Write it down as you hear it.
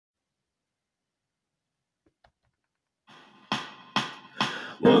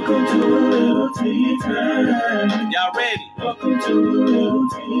Welcome to a little tea time. Y'all ready? Welcome to a little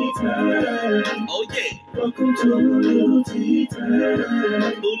tea time. Oh yeah. Welcome to a little tea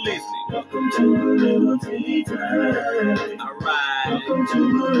time. Who listening? Welcome to a little tea time. All right. Welcome to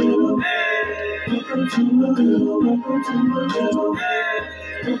a little. Welcome to a little. Welcome to a little.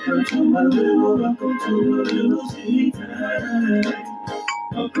 Welcome to a little. Welcome to a little tea time.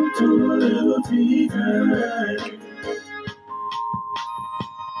 Welcome to a little tea time.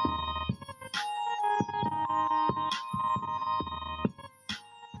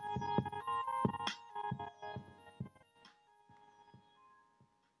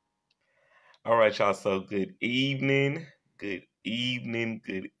 All right, y'all. So good evening. Good evening.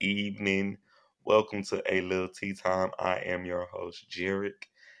 Good evening. Welcome to A Little Tea Time. I am your host, Jarek,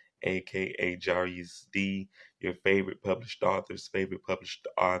 aka Jarius D, your favorite published author's favorite published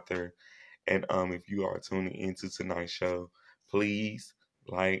author. And if you are tuning into tonight's show, please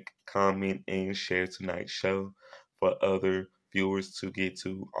like, comment, and share tonight's show for other viewers to get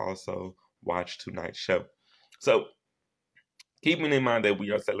to also watch tonight's show. So keeping in mind that we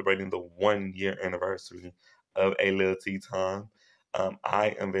are celebrating the 1 year anniversary of A Little Tea Time,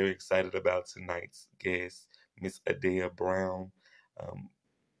 I am very excited about tonight's guest, Miss Oeida Brown.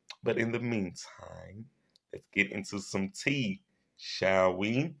 But in the meantime, let's get into some tea, shall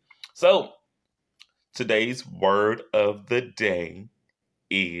we? So, today's word of the day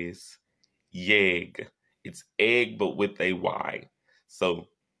is yeg. It's egg, but with a Y. So,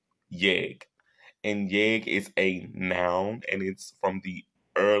 yeg. And yeg is a noun, and it's from the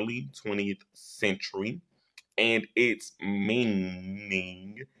early 20th century. And its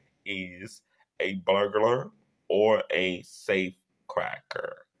meaning is a burglar or a safe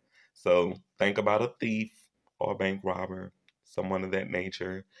cracker. So think about a thief or a bank robber, someone of that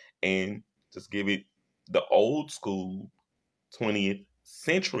nature, and just give it the old school 20th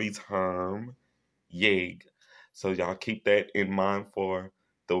century term, yeg. So y'all keep that in mind for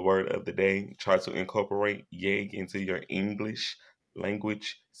the word of the day. Try to incorporate yeg into your English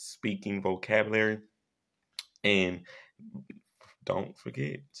language speaking vocabulary. And don't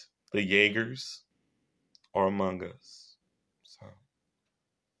forget, the Jaegers are among us. So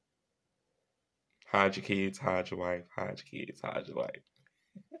hide your kids, hide your wife, hide your kids, hide your wife.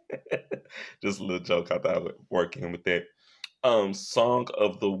 Just a little joke I thought would work in with that. Song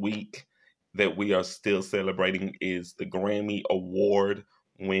of the week that we are still celebrating is the Grammy Award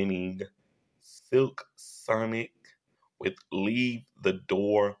winning Silk Sonic with Leave the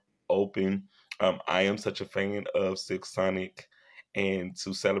Door Open. I am such a fan of Silk Sonic, and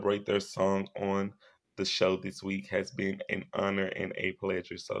to celebrate their song on the show this week has been an honor and a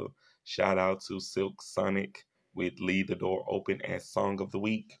pleasure. So, shout out to Silk Sonic with Leave the Door Open as Song of the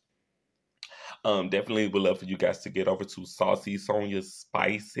Week. Definitely would love for you guys to get over to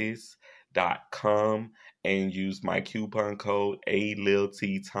SaucySoniaSpices.com and use my coupon code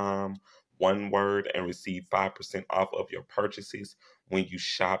ALilTime, one word, and receive 5% off of your purchases when you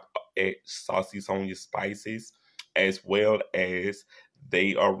shop at Saucy Sonia Spices, as well as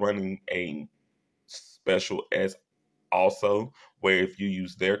they are running a special as also where if you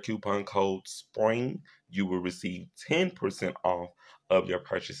use their coupon code SPRING, you will receive 10% off of your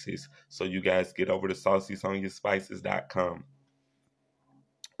purchases. So you guys get over to SaucySoniaSpices.com.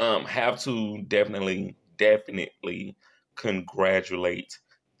 Have to definitely congratulate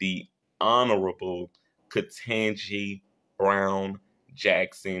the Honorable Ketanji Brown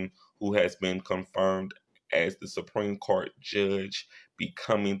Jackson, who has been confirmed as the Supreme Court judge,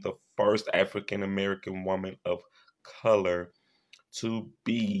 becoming the first African American woman of color to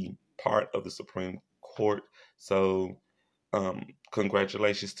be part of the Supreme Court. So,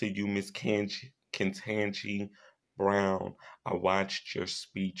 congratulations to you, Miss Ketanji Brown. I watched your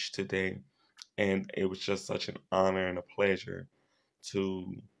speech today, and it was just such an honor and a pleasure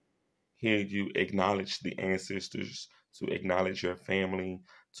to hear you acknowledge the ancestors, to acknowledge your family,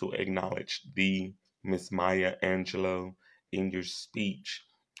 to acknowledge the Miss Maya Angelou in your speech.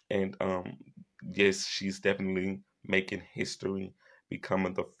 And yes, she's definitely making history,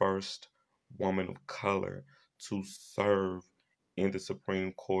 becoming the first woman of color to serve in the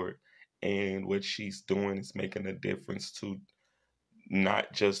Supreme Court. And what she's doing is making a difference to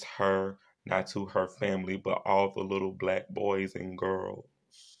not just her, not to her family, but all the little black boys and girls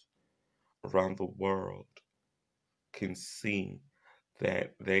around the world can see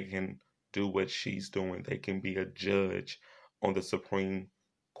that they can do what she's doing. They can be a judge on the Supreme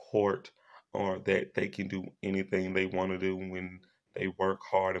Court, or that they can do anything they want to do when they work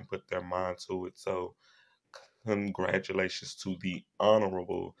hard and put their mind to it. So, congratulations to the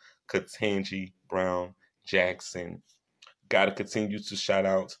Honorable Ketanji Brown Jackson. Got to continue to shout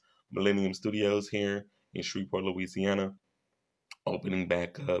out Millennium Studios here in Shreveport, Louisiana, opening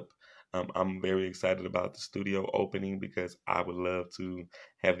back up. I'm very excited about the studio opening because I would love to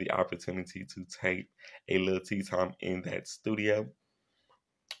have the opportunity to take a little tea time in that studio.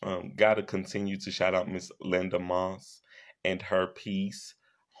 Got to continue to shout out Miss Linda Moss and her piece,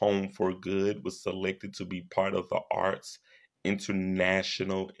 Home for Good, was selected to be part of the Arts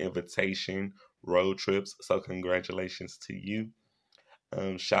International Invitation Road Trips. So, congratulations to you.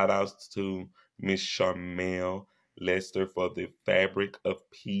 Shout outs to Miss Charmel Lester for the Fabric of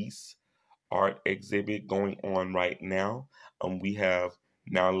Peace art exhibit going on right now. We have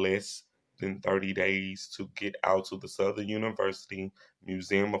now less than 30 days to get out to the Southern University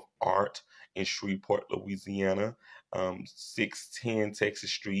Museum of Art in Shreveport, Louisiana, 610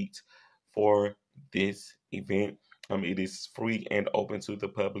 Texas Street for this event. It is free and open to the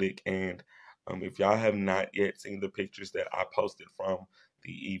public. And if y'all have not yet seen the pictures that I posted from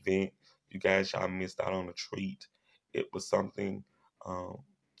the event, you guys, y'all missed out on a treat. It was something um,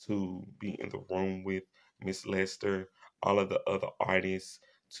 to be in the room with Miss Lester, all of the other artists,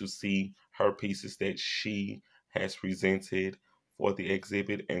 to see her pieces that she has presented for the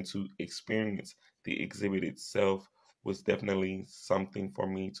exhibit and to experience the exhibit itself was definitely something for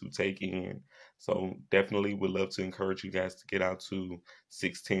me to take in. So definitely would love to encourage you guys to get out to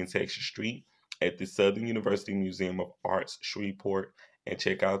 610 Texas Street at the Southern University Museum of Arts, Shreveport, and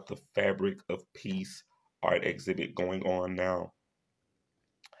check out the Fabric of Peace art exhibit going on now.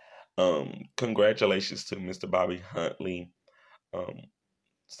 Congratulations to Mr. Bobby Huntley. Um,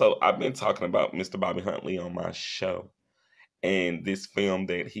 so I've been talking about Mr. Bobby Huntley on my show and this film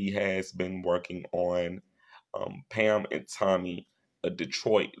that he has been working on, Pam and Tommy, a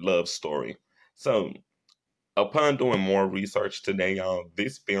Detroit love story. So upon doing more research today,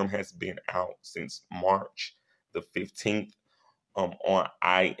 this film has been out since March the 15th on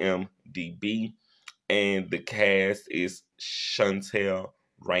IMDb, and the cast is Chantel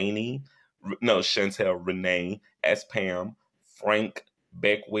Renee as Pam, Frank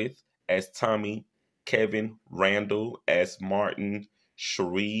Beckwith as Tommy, Kevin Randall as Martin,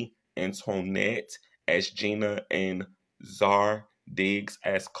 Cherie Antoinette as Gina, and Zar Diggs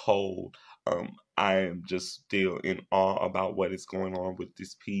as Cole. I am just still in awe about what is going on with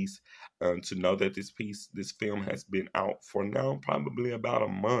this piece. To know that this film has been out for now probably about a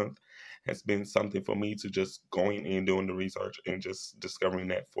month has been something for me to just going in doing the research and just discovering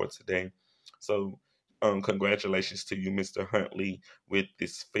that for today. So, congratulations to you, Mr. Huntley, with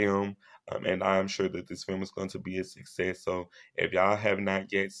this film. And I'm sure that this film is going to be a success. So, if y'all have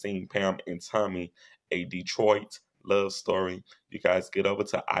not yet seen Pam and Tommy, a Detroit love story, you guys get over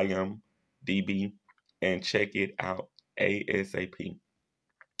to IMDb and check it out ASAP.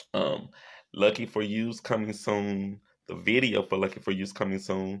 Um, Lucky for You's coming soon. The video for Lucky for You's coming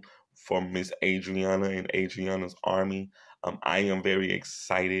soon for Miss Adriana and Adriana's Army. I am very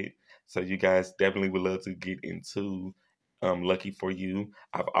excited. So you guys definitely would love to get into Lucky for You.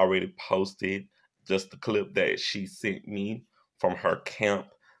 I've already posted just the clip that she sent me from her camp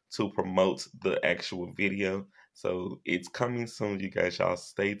to promote the actual video. So it's coming soon, you guys. Y'all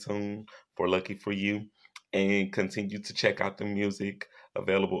stay tuned for Lucky for You and continue to check out the music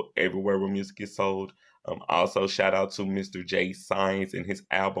available everywhere where music is sold. Also, shout out to Mr. J Science and his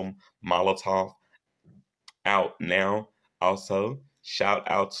album Molotov out now. Also, shout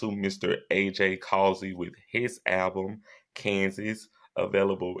out to Mr. AJ Causey with his album Kansas,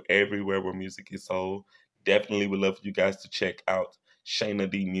 available everywhere where music is sold. Definitely would love for you guys to check out Shayna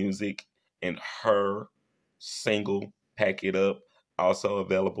D Music and her single Pack It Up, also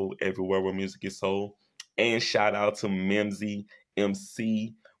available everywhere where music is sold. And shout out to Mimsy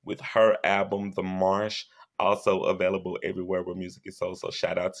MC with her album The Marsh, also available everywhere where music is sold. So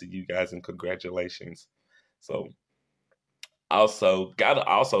shout out to you guys and congratulations. So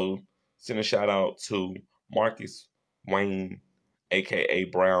gotta send a shout out to Marcus Wayne, aka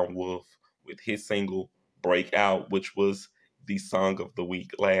Brown Wolf, with his single Breakout, which was the song of the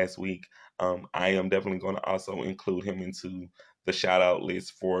week last week. I am definitely going to also include him into the shout out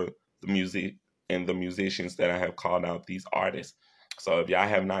list for the music and the musicians that I have called out, these artists. So if y'all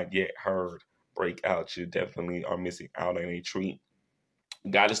have not yet heard Breakout, you definitely are missing out on a treat.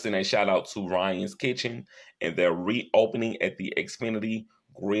 Gotta send a shout out to Ryan's Kitchen and their reopening at the Xfinity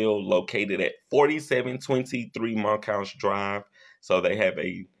Grill located at 4723 Monkhouse Drive. So they have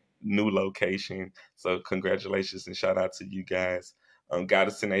a new location. So congratulations and shout out to you guys.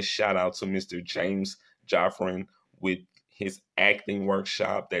 Gotta send a shout out to Mr. James Joffrin with his acting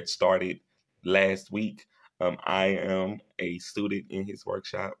workshop that started last week. I am a student in his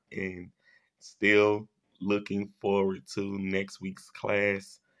workshop and still looking forward to next week's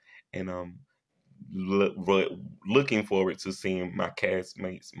class, and looking forward to seeing my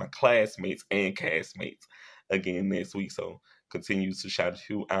classmates and castmates again next week. So continue to shout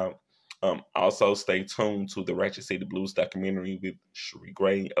you out. Also, stay tuned to the Ratchet City Blues documentary with Sheree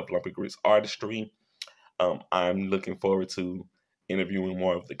Gray of Lumpy Grits Artistry. I'm looking forward to interviewing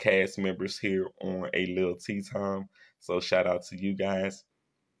more of the cast members here on A Little Tea Time. So shout out to you guys.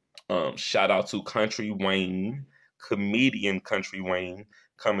 Shout out to Country Wayne, comedian Country Wayne,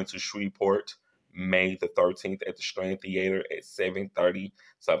 coming to Shreveport May the 13th at the Strand Theater at 7:30.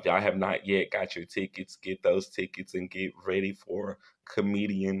 So if y'all have not yet got your tickets, get those tickets and get ready for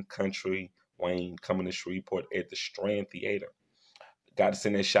comedian Country Wayne coming to Shreveport at the Strand Theater. Got to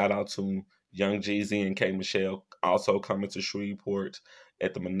send a shout out to Young Jeezy and K Michelle, also coming to Shreveport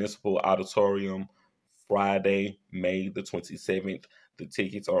at the Municipal Auditorium Friday, May the 27th. The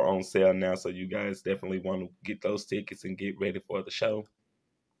tickets are on sale now, so you guys definitely want to get those tickets and get ready for the show.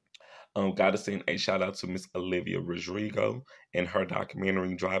 Got to send a shout out to Miss Olivia Rodrigo and her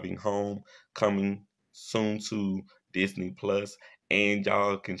documentary Driving Home, coming soon to Disney Plus. And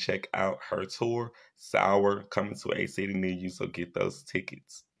y'all can check out her tour, Sour, coming to a city near you. So get those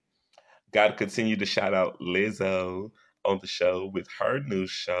tickets. Got to continue to shout out Lizzo on the show with her new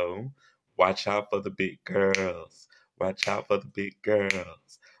show. Watch out for the big girls. Watch out for the big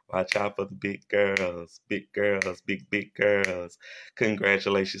girls. Watch out for the big girls. Big girls, big girls.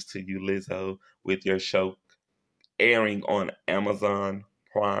 Congratulations to you, Lizzo, with your show airing on Amazon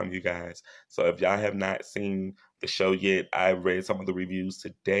Prime, you guys. So if y'all have not seen the show yet, I read some of the reviews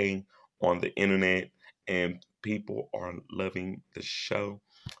today on the internet, and people are loving the show.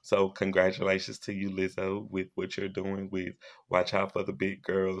 So congratulations to you, Lizzo, with what you're doing with Watch Out for the Big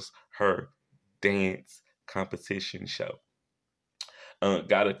Girls, her dance competition show.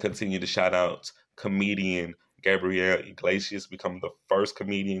 Gotta continue to shout out comedian Gabrielle Iglesias, becoming the first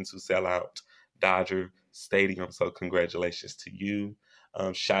comedian to sell out Dodger Stadium. So congratulations to you.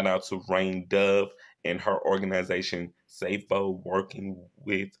 Shout out to Rain Dove and her organization SAFO, working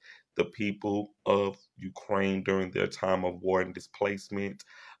with the people of Ukraine during their time of war and displacement.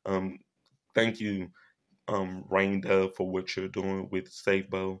 Thank you, Rain Dove, for what you're doing with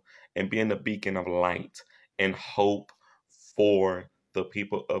SAFO and being a beacon of light and hope for the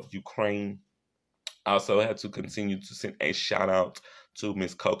people of Ukraine. I also had to continue to send a shout out to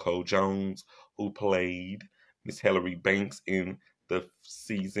Miss Coco Jones, who played Miss Hilary Banks in the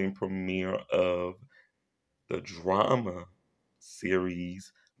season premiere of the drama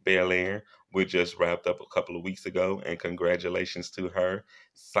series Bel Air, which just wrapped up a couple of weeks ago. And congratulations to her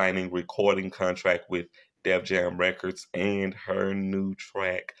signing recording contract with Def Jam Records, and her new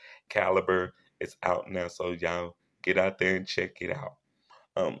track Caliber is out now. So y'all get out there and check it out.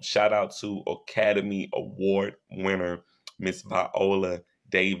 Shout out to Academy Award winner Miss Viola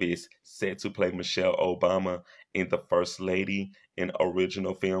Davis, set to play Michelle Obama in The First Lady, an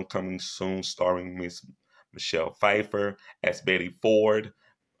original film coming soon starring Miss Michelle Pfeiffer as Betty Ford,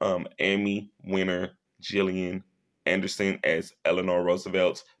 Emmy winner Gillian Anderson as Eleanor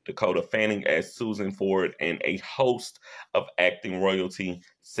Roosevelt, Dakota Fanning as Susan Ford, and a host of acting royalty,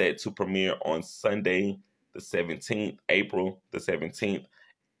 set to premiere on Sunday, the 17th, April the 17th,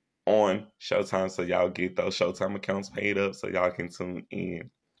 on Showtime. So y'all get those Showtime accounts paid up so y'all can tune in.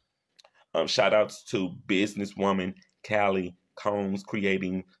 Shout outs to businesswoman Callie Combs,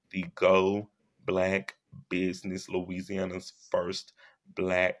 creating the Go Black Business, Louisiana's first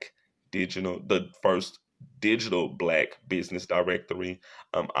digital Black business directory.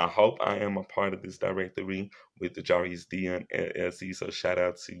 I hope I am a part of this directory with the Jarius Dion LLC. So shout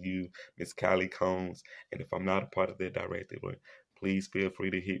out to you, Miss Callie Combs. And if I'm not a part of that directory, please feel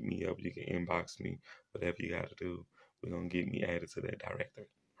free to hit me up. You can inbox me, whatever you got to do. We're going to get me added to that directory.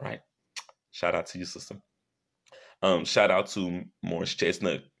 All right. Shout out to you, sister. Shout out to Morris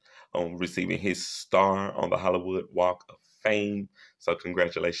Chestnut on receiving his star on the Hollywood Walk of Fame. So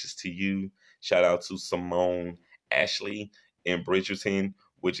congratulations to you. Shout out to Simone Ashley in Bridgerton,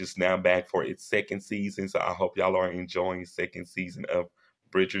 which is now back for its second season. So I hope y'all are enjoying second season of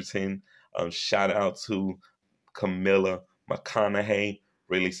Bridgerton. Shout out to Camilla McConaughey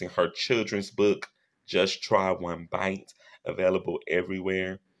releasing her children's book, Just Try One Bite, available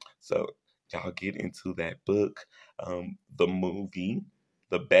everywhere. So y'all get into that book. The movie,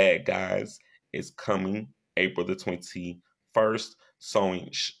 The Bad Guys, is coming April the 21st,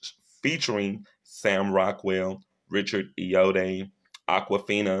 featuring Sam Rockwell, Richard Ayoade,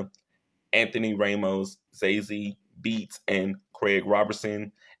 Aquafina, Anthony Ramos, Zazie Beetz, and Craig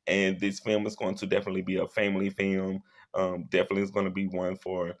Robertson. And this film is going to definitely be a family film. Definitely is going to be one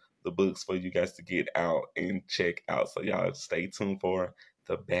for the books for you guys to get out and check out. So y'all stay tuned for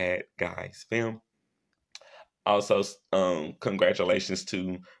the Bad Guys film. Also, congratulations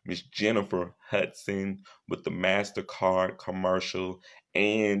to Miss Jennifer Hudson with the MasterCard commercial.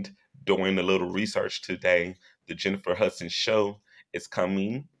 And doing a little research today, the Jennifer Hudson show is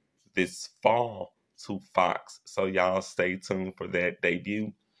coming this fall to Fox. So y'all stay tuned for that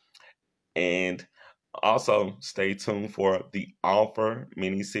debut. And also stay tuned for the Offer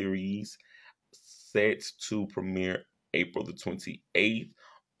miniseries set to premiere April the 28th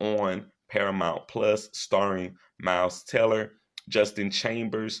on Paramount Plus, starring Miles Teller, Justin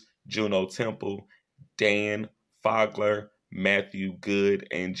Chambers, Juno Temple, Dan Fogler, Matthew Good,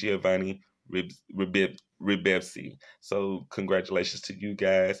 and Giovanni Ribisi. So congratulations to you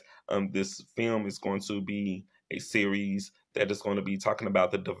guys. This film is going to be a series that is going to be talking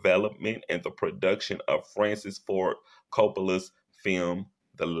about the development and the production of Francis Ford Coppola's film,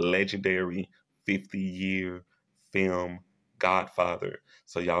 the legendary 50-year film Godfather.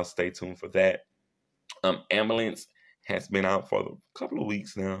 So y'all stay tuned for that. Ambulance has been out for a couple of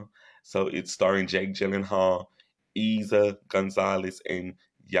weeks now. So it's starring Jake Gyllenhaal, Isa Gonzalez, and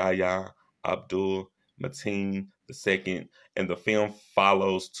Yahya Abdul Mateen II. And the film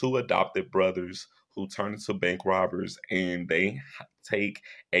follows two adopted brothers who turn into bank robbers, and they take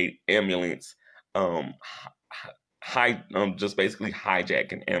a ambulance, just basically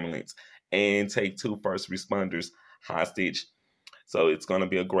hijack an ambulance and take two first responders hostage. So it's going to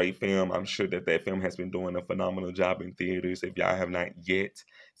be a great film. I'm sure that film has been doing a phenomenal job in theaters. If y'all have not yet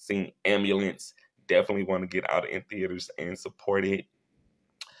seen Ambulance, definitely want to get out in theaters and support it.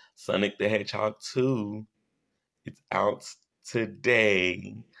 Sonic the Hedgehog 2, it's out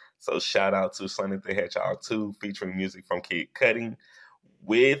today. So shout out to Sonic the Hedgehog 2, featuring music from Kid Cudi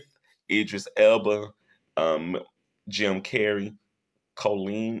with Idris Elba, Jim Carrey,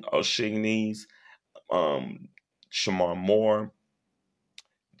 Colleen O'Shea, Shamar Moore,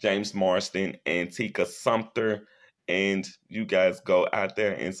 James Marsden, and Tika Sumpter. And you guys go out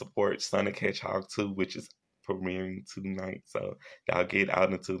there and support Sonic Hedgehog 2, which is premiering tonight. So y'all get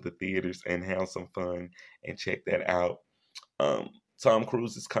out into the theaters and have some fun and check that out. Tom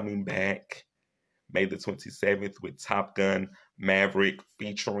Cruise is coming back May the 27th with Top Gun Maverick,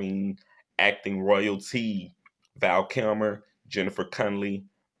 featuring acting royalty Val Kilmer, Jennifer Connelly,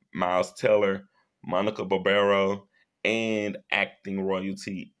 Miles Teller, Monica Barbaro, and acting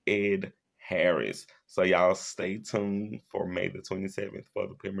royalty Ed Harris. So y'all stay tuned for May the 27th for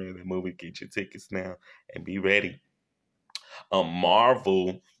the premiere of the movie. Get your tickets now and be ready.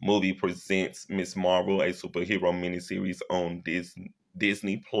 Marvel movie presents Miss Marvel, a superhero miniseries on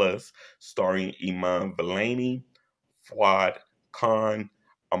Disney Plus, starring Iman Vellani, Fuad Khan,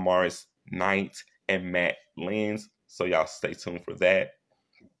 Amaris Knight, and Matt Lenz. So y'all stay tuned for that.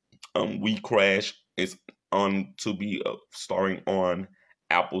 We Crash is on to be starring on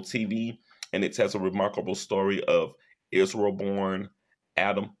Apple TV, and it tells a remarkable story of Israel-born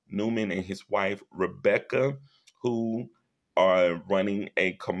Adam Newman and his wife Rebecca, who are running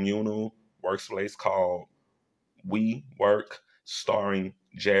a communal workplace called We Work, starring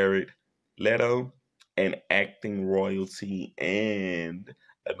Jared Leto, and acting royalty and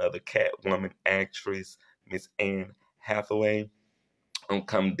another Catwoman actress, Miss Anne Hathaway.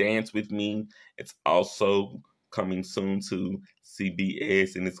 Come Dance With Me. It's also coming soon to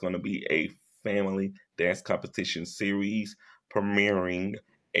CBS, and it's going to be a family dance competition series premiering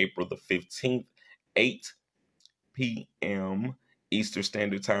April the 15th, 8 p.m. Eastern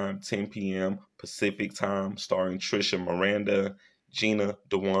Standard Time, 10 p.m. Pacific Time, starring Trisha Miranda, Gina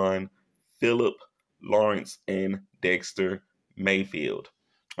Dewan, Philip Lawrence, and Dexter Mayfield.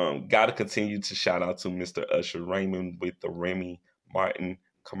 Gotta continue to shout out to Mr. Usher Raymond with the Remy Martin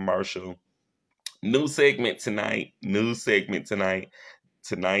commercial. New segment tonight.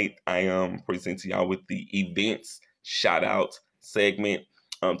 Tonight, I am presenting y'all with the events shout out segment.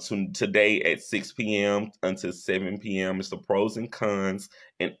 Today at 6 p.m. until 7 p.m. is the Pros and Cons,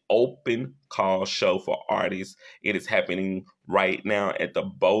 an open call show for artists. It is happening right now at the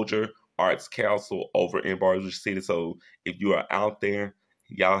Bolger Arts Council over in Barber City. So if you are out there,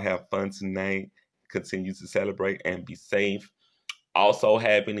 y'all have fun tonight. Continue to celebrate and be safe. Also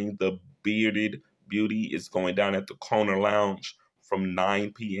happening, the Bearded Beauty is going down at the Corner Lounge from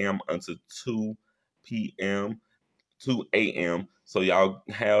 9 p.m. until 2 p.m. 2 a.m. So y'all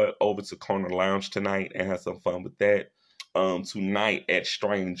head over to Corner Lounge tonight and have some fun with that. Tonight at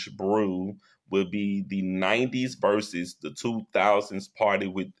Strange Brew will be the 90s versus the 2000s party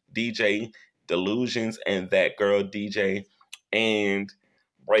with DJ Delusions and That Girl DJ. And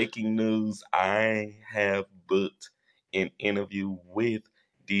breaking news, I have booked an interview with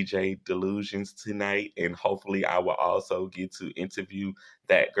DJ Delusions tonight, and hopefully I will also get to interview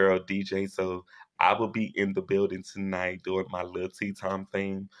that girl DJ. So I will be in the building tonight doing my little tea time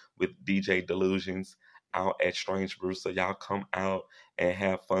thing with DJ Delusions out at Strange Brew. So y'all come out and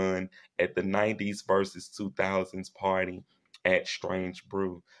have fun at the 90s versus 2000s party at Strange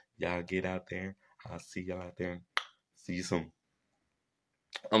Brew. Y'all get out there. I'll see y'all out there. See you soon.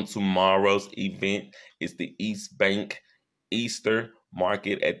 Tomorrow's event is the East Bank Easter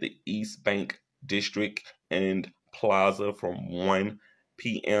Market at the East Bank District and Plaza from 1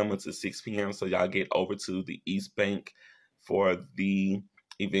 p.m. until 6 p.m. So y'all get over to the East Bank for the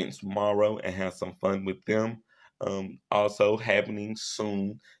event tomorrow and have some fun with them. Also happening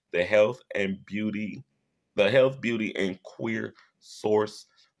soon, the Health, Beauty, and Queer Source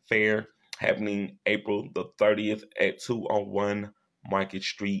Fair happening April the 30th at 201 Market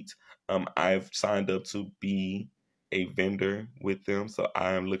Street. I've signed up to be a vendor with them, so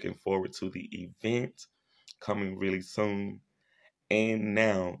I am looking forward to the event coming really soon. And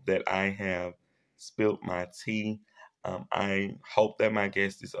now that I have spilled my tea, I hope that my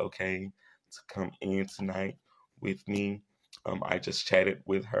guest is okay to come in tonight with me. I just chatted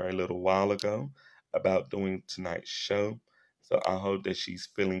with her a little while ago about doing tonight's show, so I hope that she's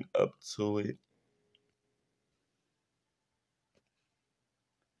feeling up to it.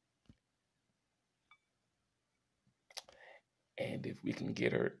 And if we can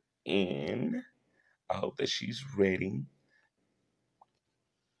get her in, I hope that she's ready.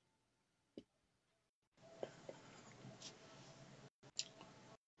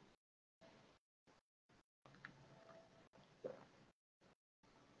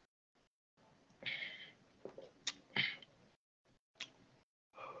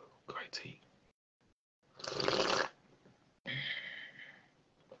 Great tea.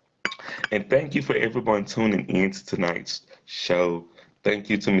 And thank you for everyone tuning in to tonight's show. Thank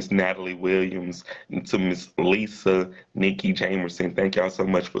you to Miss Natalie Williams and to Miss Lisa Nikki Jamerson. Thank y'all so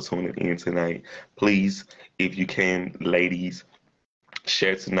much for tuning in tonight. Please, if you can, ladies,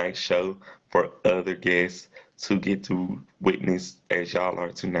 share tonight's show for other guests to get to witness as y'all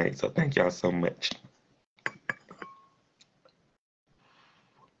are tonight. So thank y'all so much.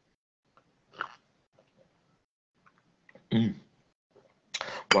 Mm.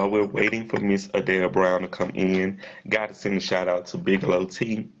 While we're waiting for Miss Adele Brown to come in, gotta send a shout out to Bigelow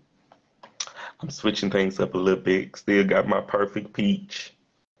T. I'm switching things up a little bit. Still got my perfect peach.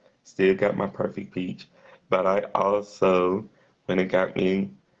 Still got my perfect peach. But I also went and got me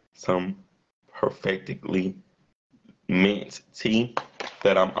some perfectly mint tea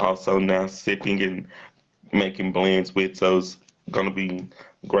that I'm also now sipping and making blends with. So it's gonna be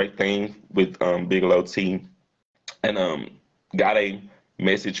a great thing with Bigelow Tea. And got a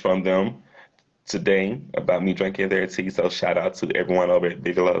message from them today about me drinking their tea. So shout out to everyone over at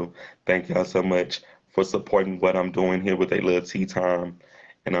Bigelow. Thank y'all so much for supporting what I'm doing here with a little tea time.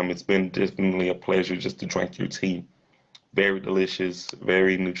 And it's been definitely a pleasure just to drink your tea. Very delicious,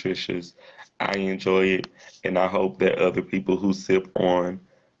 very nutritious. I enjoy it, and I hope that other people who sip on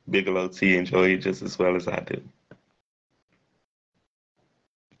Bigelow tea enjoy it just as well as I do.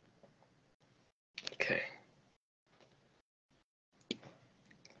 Okay,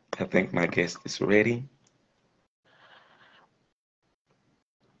 I think my guest is ready.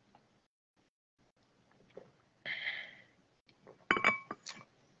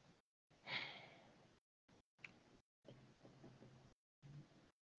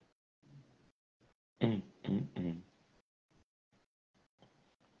 Mm, mm, mm.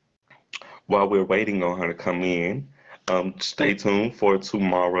 While we're waiting on her to come in, stay tuned for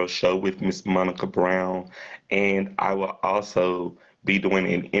tomorrow's show with Miss Monica Brown. And I will also be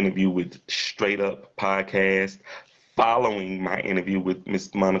doing an interview with Straight Up Podcast following my interview with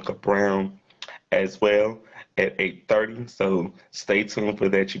Miss Monica Brown as well at 8:30. So stay tuned for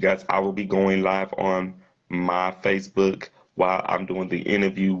that, you guys. I will be going live on my Facebook while I'm doing the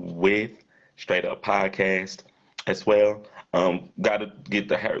interview with Straight Up Podcast as well. Got to get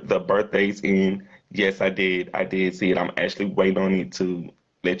the birthdays in. Yes, I did. I did see it. I'm actually waiting on it to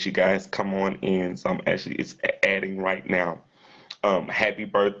let you guys come on in. So it's adding right now. Happy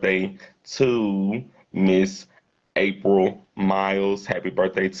birthday to Miss April Miles. Happy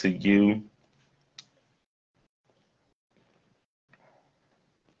birthday to you.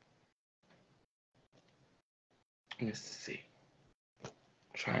 Let's see.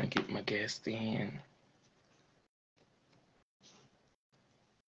 Try and get my guest in.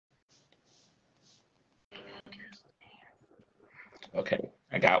 Okay,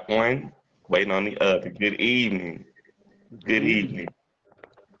 I got one. Waiting on the other. Good evening. Good evening.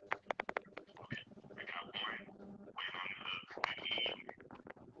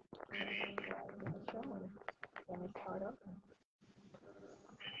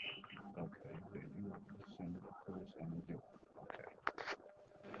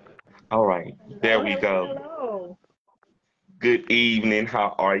 There Oh, we hello, go. hello. Good evening.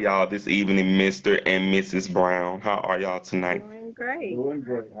 How are y'all this evening, Mr. and Mrs. Brown? How are y'all tonight? Doing great. Doing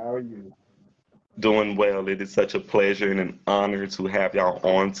great. How are you? Doing well. It is such a pleasure and an honor to have y'all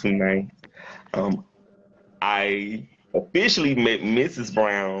on tonight. Um, I officially met Mrs.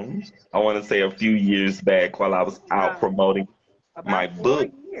 Brown, I want to say a few years back while I was out Wow. promoting my About four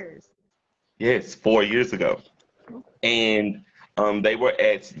book. years. Yes, 4 years ago. And they were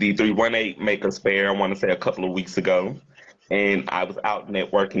at the 318 Makers Fair, I want to say a couple of weeks ago. And I was out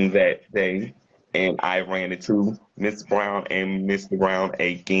networking that day, and I ran into Miss Brown and Mr. Brown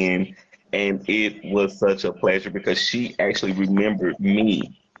again. And it was such a pleasure because she actually remembered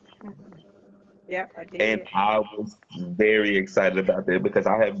me. Yep, I And did. I was very excited about that because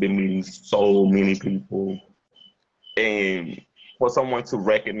I have been meeting so many people. And for someone to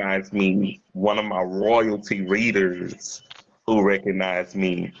recognize me, one of my royalty readers who recognized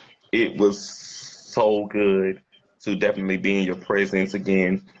me, it was so good to definitely be in your presence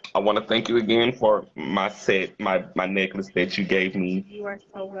again. I want to thank you again for my set, my necklace that you gave me. You are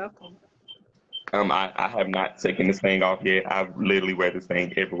so welcome. I have not taken this thing off yet. I literally wear this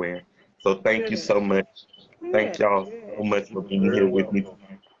thing everywhere. So thank you Good. so much. Thank Good. y'all so Good. much for You're being very here with me welcome.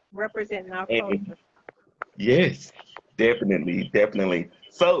 tonight. Representing our And culture. yes, definitely, definitely.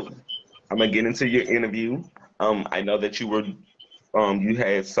 So I'm gonna get into your interview. I know that you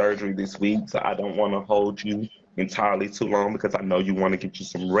had surgery this week, so I don't want to hold you entirely too long because I know you want to get you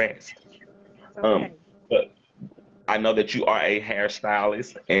some rest. It's Um, okay. but I know that you are a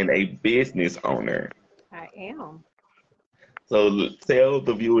hairstylist and a business owner. I am. So tell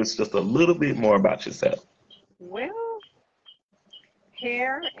the viewers just a little bit more about yourself. Well,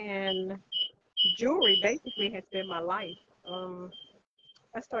 hair and jewelry basically has been my life. Um,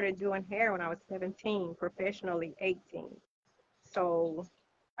 I started doing hair when I was 17, professionally 18. So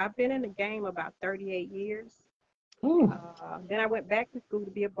I've been in the game about 38 years. Ooh, Then I went back to school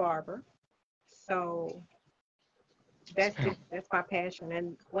to be a barber. So that's my passion.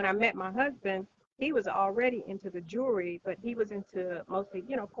 And when I met my husband, he was already into the jewelry, but he was into mostly,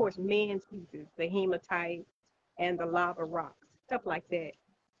 of course, men's pieces, the hematite and the lava rocks, stuff like that.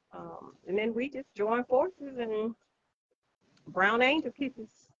 And then we just joined forces, and Brown Angel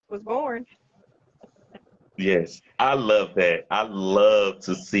Pieces was born. yes, I love that. I love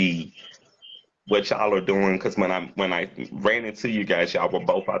to see what y'all are doing because when I ran into you guys, y'all were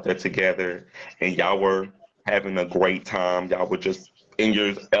both out there together and Yeah, y'all were having a great time. Y'all were just in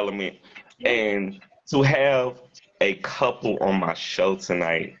your element. yeah. And to have a couple on my show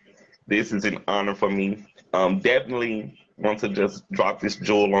tonight, this is an honor for me. Definitely want to just drop this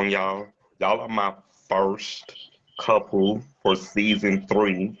jewel on y'all. Y'all are my first couple for season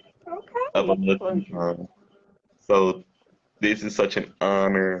 3 of A Okay. Lucky Thank you. Time. So this is such an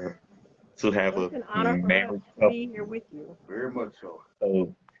honor to have Well, a it's an honor for us married to be couple. here with you. Very much so.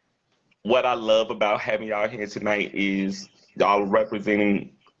 So what I love about having y'all here tonight is y'all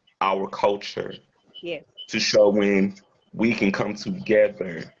representing our culture Yes, to show when we can come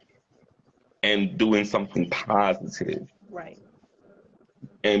together and doing something positive right.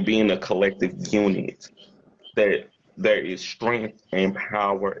 and being a collective unit that there is strength and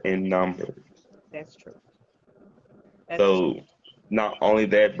power in numbers. That's true. That's true. So not only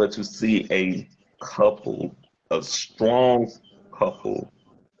that, but to see a couple, a strong couple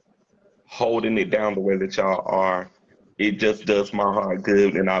holding it down the way that y'all are, it just does my heart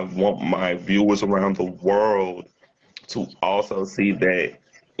good. And I want my viewers around the world to also see that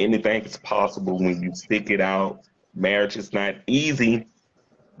anything is possible when you stick it out. Marriage is not easy,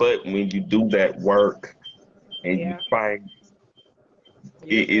 but when you do that work and you Yeah, fight,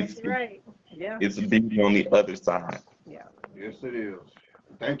 you're it, it's exactly right. Yeah, it's a beauty on the other side. yeah. Yes, it is.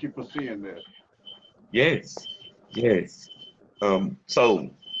 Thank you for seeing that. Yes, yes. So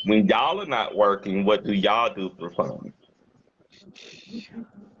when y'all are not working, what do y'all do for fun?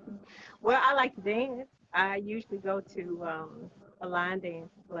 Well, I like to dance. I usually go to a line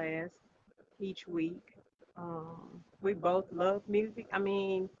dance class each week. We both love music. I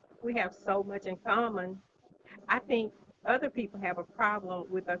mean, we have so much in common. I think other people have a problem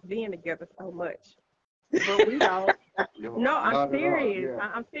with us being together so much, but we don't. Yo, No, I'm not at all. serious. Yeah.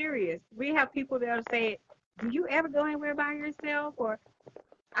 I'm serious. We have people that'll say, "Do you ever go anywhere by yourself?" Or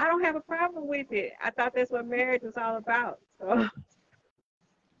I don't have a problem with it. I thought that's what marriage was all about. So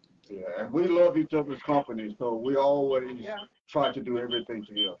Yeah. And we love each other's company, so we always yeah, try to do everything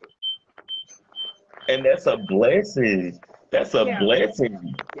together. And that's a blessing. That's a yeah,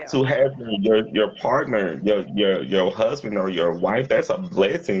 blessing yeah, to have your partner, your husband or your wife. That's a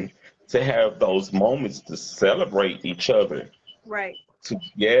blessing to have those moments to celebrate each other right.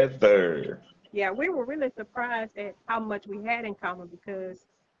 together. Yeah, we were really surprised at how much we had in common because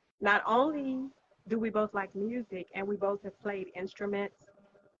not only do we both like music and we both have played instruments,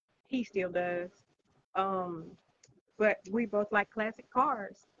 he still does, um, but we both like classic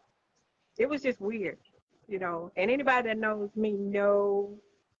cars. It was just weird, you know. And anybody that knows me know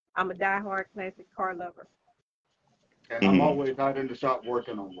I'm a diehard classic car lover. And I'm Mhm. always out in the shop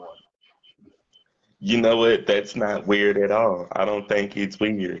working on one. You know what? That's not weird at all. I don't think it's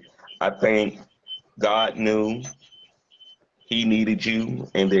weird. I think God knew he needed you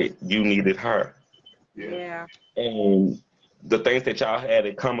and that you needed her. Yes. Yeah, And the things that y'all had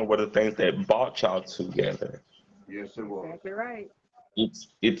in common were the things that brought y'all together. Yes, it was. exactly right.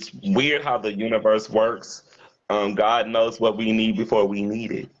 It's weird how the universe works. God knows what we need before we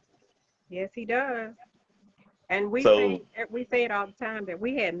need it. Yes, he does. And So we say it all the time that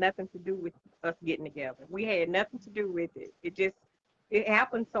we had nothing to do with us getting together. We had nothing to do with it. It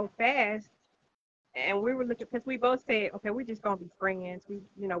happened so fast, and we were looking because we both said, okay, we're just gonna be friends.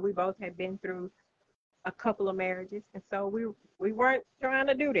 We both had been through a couple of marriages, and so we weren't trying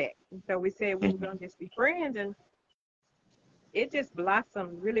to do that. And so we said we were mhm, gonna just be friends, and it just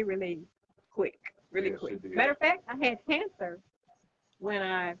blossomed really, really quick, really Yes, quick. it did. Matter of fact, I had cancer when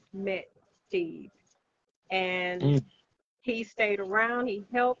I met Steve, and mm, he stayed around. He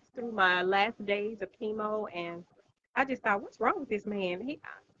helped through my last days of chemo, and I just thought, what's wrong with this man?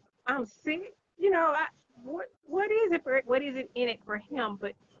 I'm sick. What is it for? What is it in it for him?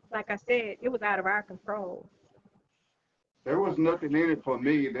 But like I said, it was out of our control. There was nothing in it for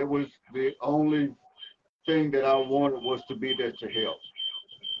me. There was the only thing that I wanted was to be there to help.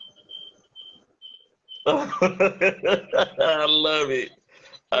 I love it.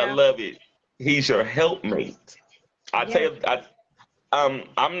 I Yeah. love it. He's your helpmate. I tell Yes. you,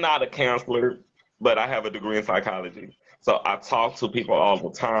 I'm not a counselor, but I have a degree in psychology. So I talk to people all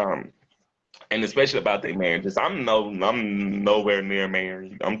the time, and especially about their marriages. I'm nowhere near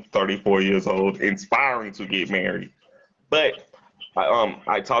married. I'm 34 years old, inspiring to get married. But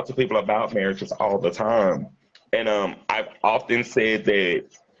I talk to people about marriages all the time, and I've often said that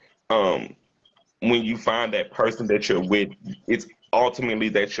um, when you find that person that you're with, it's ultimately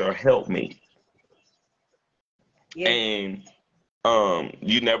that you're helpmate, Yes. and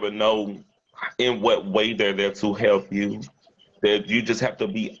you never know in what way they're there to help you. That you just have to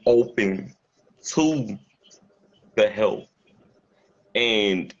be open to the help,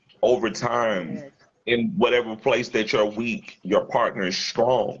 and over time, Yes. in whatever place that you're weak, your partner is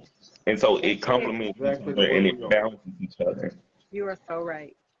strong, and so That's it it. complements each Exactly the other way and we it are. balances each other. You are so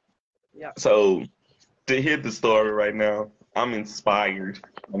right. Yep. So to hear the story right now, I'm inspired.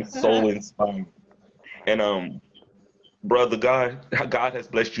 I'm so inspired, and brother, God has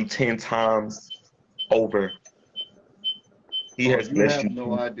blessed you 10 times over. He Oh, has you blessed have you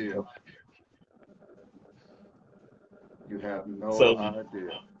no 10 idea. times. You have no So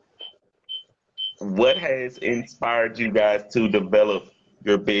idea. what has inspired you guys to develop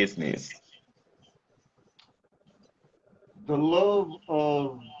your business? The love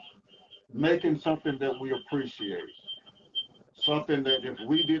of making something that we appreciate, something that if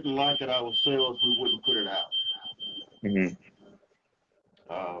we didn't like it ourselves, we wouldn't put it out. Mhm.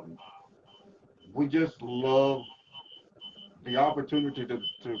 Um, we just love the opportunity to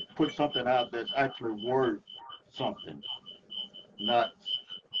put something out that's actually worth something, not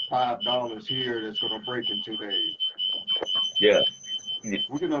 $5 here that's going to break in 2 days. Yeah. Y-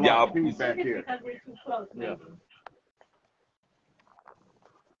 We're getting a lot of Y'all, I think feedback it's here. because we're too close, Yeah, maybe.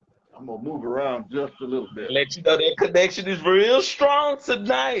 I'm gonna move around just a little bit. let you know that connection is real strong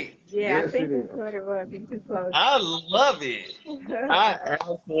tonight. Yeah, I Yes, think it that's is. what it was. We're too close. I love it. I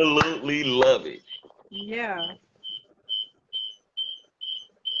absolutely love it. Yeah.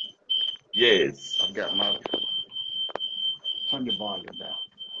 Yes. I've got my turn your volume down.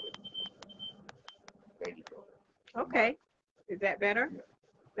 There you go. Okay. Is that better? Yeah.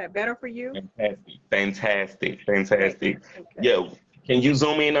 Is that better for you? Fantastic. Fantastic. Great. Fantastic. Okay. Yeah. Can you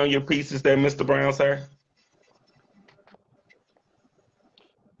zoom in on your pieces there, Mr. Brown, sir?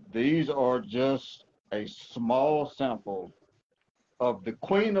 These are just a small sample of the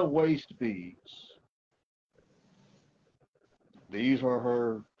Queen of Waste beads. These are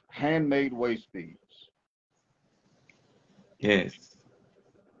her handmade waist beads. Yes.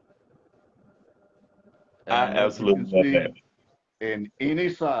 I And as you can absolutely love that. see, in any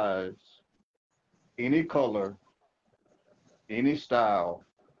size, any color, any style,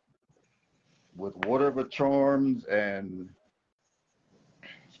 with whatever charms and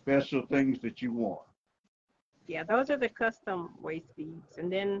special things that you want. Yeah, those are the custom waist beads.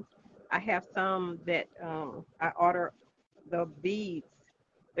 And then I have some that I order the beads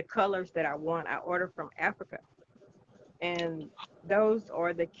the colors that I want, I order from Africa. And those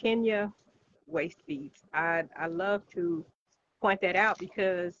are the Kenya waist beads. I love to point that out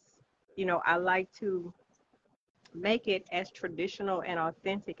because, I like to make it as traditional and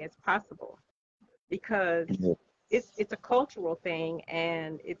authentic as possible because Yeah. it's a cultural thing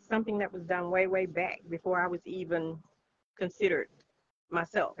and it's something that was done way, way back before I was even considered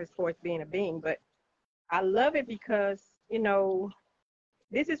myself as far as being a being. But I love it because,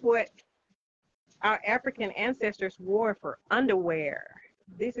 this is what our African ancestors wore for underwear.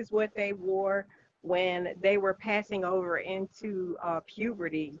 This is what they wore when they were passing over into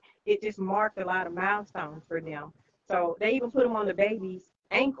puberty. It just marked a lot of milestones for them. So they even put them on the baby's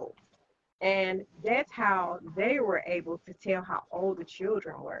ankles. And that's how they were able to tell how old the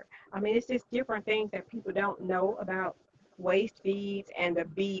children were. I mean, it's just different things that people don't know about waist beads and the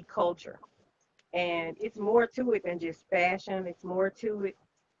bead culture. And it's more to it than just fashion. It's more to it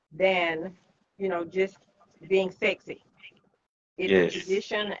than, just being sexy. It's a Yes.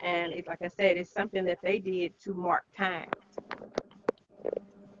 tradition, and it's like I said, it's something that they did to mark time.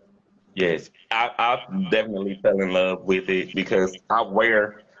 Yes. I definitely fell in love with it because I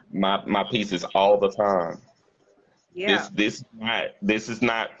wear my pieces all the time. Yeah, This is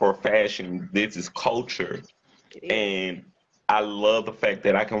not for fashion. This is culture. it is. And I love the fact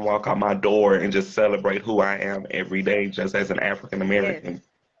that I can walk out my door and just celebrate who I am every day, just as an African Yes, American.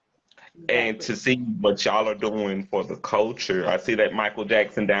 And exactly. to see what y'all are doing for the culture, I see that Michael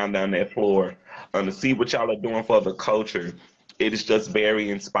Jackson down that floor. To see what y'all are doing for the culture, it is just very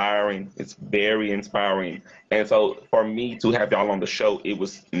inspiring. It's very inspiring. And so for me to have y'all on the show, it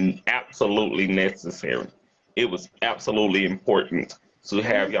was absolutely necessary. It was absolutely important to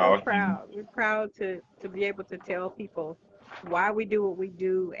And we're have so y'all here. proud. We're proud to be able to tell people why we do what we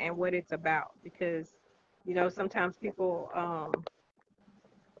do and what it's about. Because, sometimes people,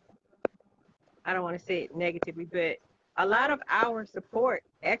 I don't want to say it negatively, but a lot of our support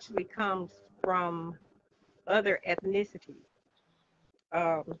actually comes from other ethnicities.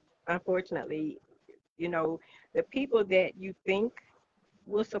 Unfortunately, you know, the people that you think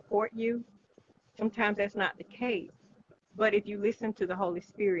will support you, sometimes that's not the case. But if you listen to the Holy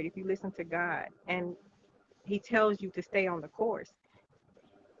Spirit, if you listen to God, and He tells you to stay on the course,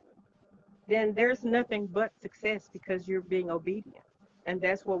 then there's nothing but success because you're being obedient. And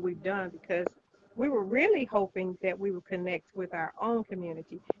that's what we've done because we were really hoping that we would connect with our own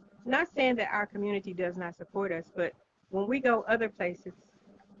community. Not saying that our community does not support us, but when we go other places,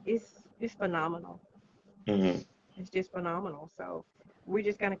 it's phenomenal. Mhm. It's just phenomenal. So we're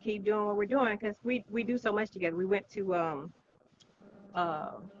just gonna keep doing what we're doing because we do so much together. We went to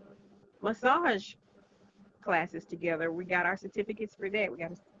uh massage classes together. We got our certificates for that. We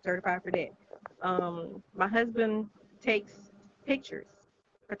got certified for that. My husband takes pictures,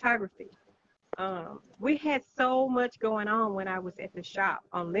 photography. We had so much going on when I was at the shop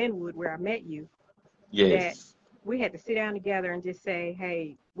on Linwood where I met you that Yes. we had to sit down together and just say,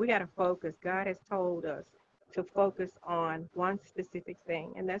 hey, we got to focus. God has told us to focus on one specific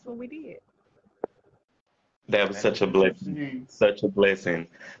thing, and that's what we did. That was such a blessing. Such a blessing.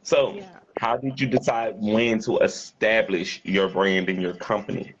 So, Yeah. how did you decide when to establish your brand and your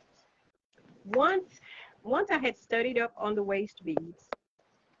company? Once, once I had studied up on the waist beads,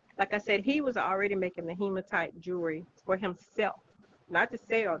 like I said, he was already making the hematite jewelry for himself, not to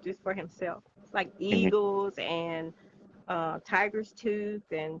sell, just for himself, like Mhm. eagles and tiger's tooth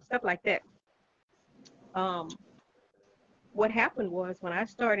and stuff like that. Um, what happened was when I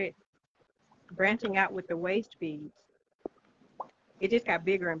started branching out with the waist beads, it just got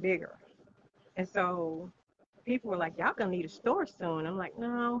bigger and bigger. And so people were like, y'all gonna need a store soon. I'm like,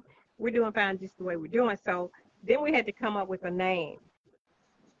 no, we're doing fine just the way we're doing. So then we had to come up with a name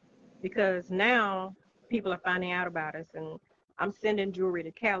because now people are finding out about us and I'm sending jewelry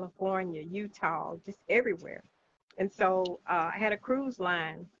to California, Utah, just everywhere. And so I had a cruise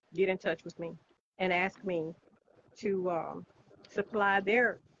line get in touch with me and ask me to supply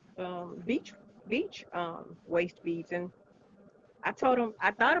their beach waist beads. And I told them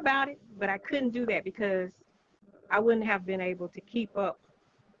I thought about it, but I couldn't do that because I wouldn't have been able to keep up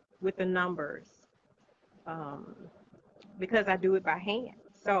with the numbers um, because I do it by hand.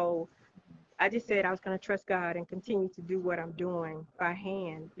 So I just said I was going to trust God and continue to do what I'm doing by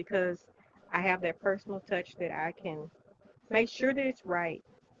hand because I have that personal touch that I can make sure that it's right.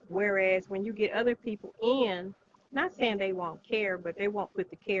 Whereas when you get other people in, not saying they won't care, but they won't put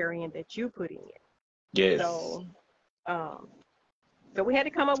the care in that you put in. Yes. So, um, so we had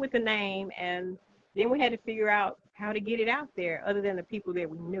to come up with a name, and then we had to figure out how to get it out there, other than the people that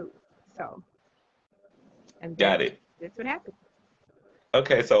we knew. So, and Got that's it. that's what happened.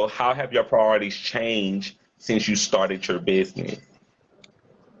 Okay, so how have your priorities changed since you started your business?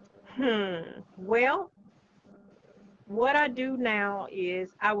 Well, what I do now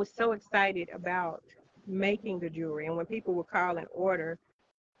is I was so excited about making the jewelry, and when people would call and order,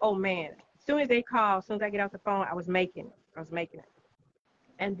 oh man, as soon as they call, as soon as I get off the phone, I was making it. I was making it.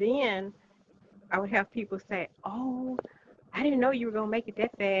 And then I would have people say, "Oh, I didn't know you were gonna make it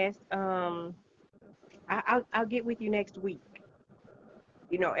that fast. I'll get with you next week."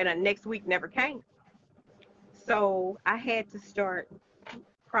 And next week never came. So I had to start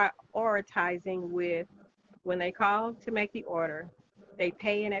prioritizing with when they call to make the order, they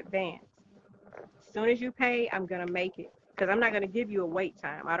pay in advance. As soon as you pay, I'm gonna make it because I'm not gonna give you a wait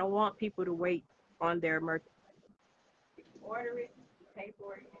time. I don't want people to wait on their merch. If you order it, you pay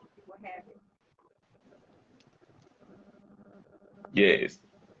for it, and you will have it. Yes.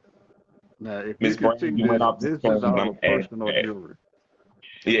 Now, if you Miss can Brown, see you went this, off the this is screen, and our I'm adding personal that. jewelry.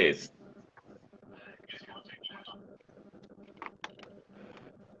 Yes.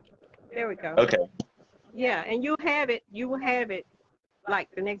 There we go. Okay. Yeah, and you'll have it. You will have it like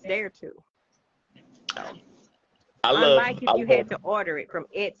the next day or two. So, I love unlike if I you had love to order it from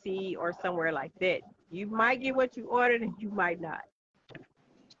Etsy or somewhere like that, you might get what you ordered and you might not.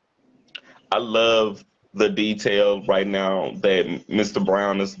 I love the detail right now that Mr.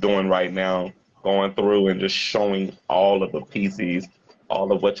 Brown is doing right now, going through and just showing all of the pieces,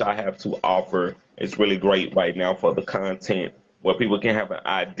 all of what I have to offer. It's really great right now for the content where people can have an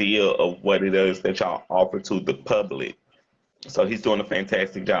idea of what it is that y'all offer to the public. So he's doing a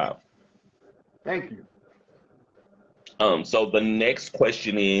fantastic job. Thank you. So the next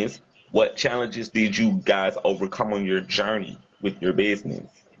question is, what challenges did you guys overcome on your journey with your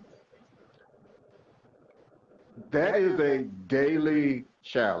business? That is a daily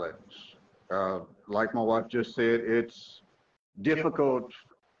challenge. Like my wife just said, it's difficult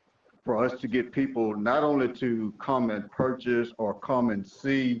for us to get people not only to come and purchase or come and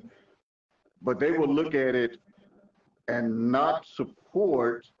see, but they will look at it and not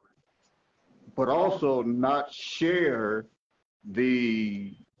support, but also not share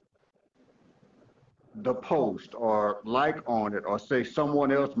the the post or like on it or say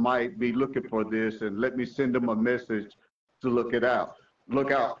someone else might be looking for this and let me send them a message to look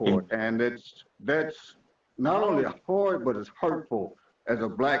out for it. And that's not only hard, but it's hurtful as a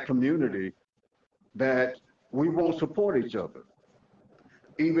black community that we won't support each other,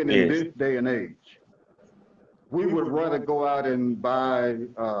 even in Yes. this day and age. We would rather go out and buy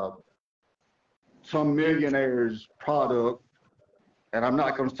some millionaire's product, and I'm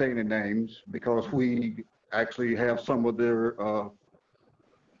not going to say any names because we actually have some of their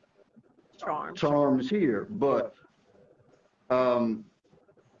Charms. charms here, but um,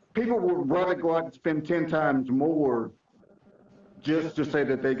 people would rather go out and spend 10 times more just to say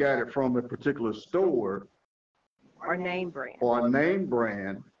that they got it from a particular store Or name brand. or a name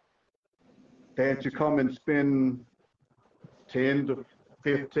brand than to come and spend 10 to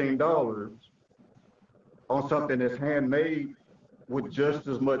 $15 on something that's handmade with just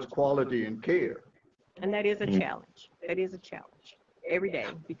as much quality and care. And that is a challenge. That is a challenge every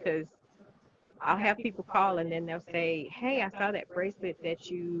day because I'll have people call and then they'll say, "Hey, I saw that bracelet that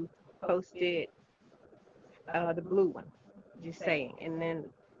you posted, the blue one." Just saying, and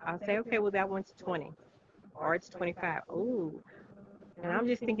then I'll say, "Okay, well that one's 20 or it's 25." Ooh, and I'm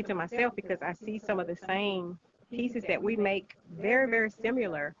just thinking to myself because I see some of the same pieces that we make very, very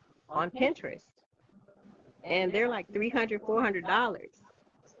similar on Pinterest, and they're like $300, $400,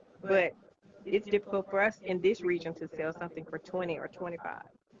 but it's difficult for us in this region to sell something for 20 or 25.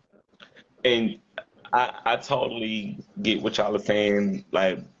 And I totally get what y'all are saying,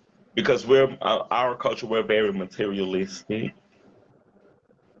 like because we're our culture, we're very materialistic,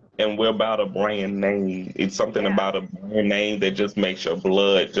 and we're about a brand name. It's something Yeah, about a brand name that just makes your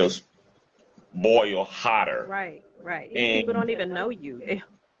blood just boil hotter. right, right. These people And don't even know you.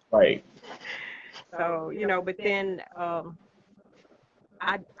 right, So, but then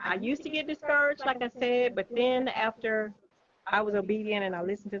I used to get discouraged, like I said, but then after I was obedient and I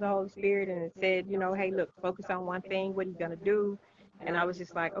listened to the Holy Spirit and it said, hey, look, focus on one thing. What are you going to do? And I was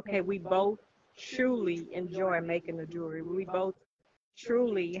just like, okay, we both truly enjoy making the jewelry. We both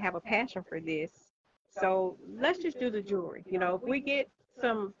truly have a passion for this. So let's just do the jewelry. If we get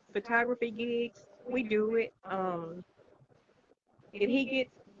some photography gigs, we do it. If he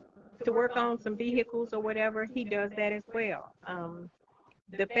gets to work on some vehicles or whatever, he does that as well.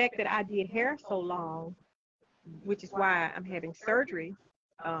 The fact that I did hair so long, which is why I'm having surgery,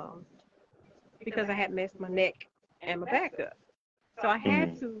 um, because I had messed my neck and my back up. So I had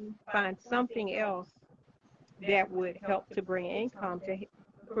mm, to find something else that would help to bring income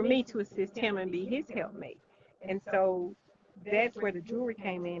for me to assist him and be his helpmate. And so that's where the jewelry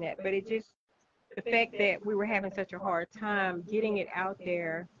came in at. But it just, the fact that we were having such a hard time getting it out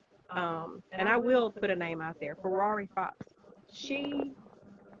there, and I will put a name out there, Ferrari Fox.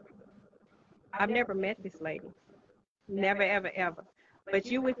 I've never met this lady, never, ever, ever. But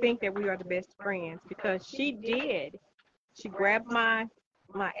you would think that we are the best friends because she did. She grabbed my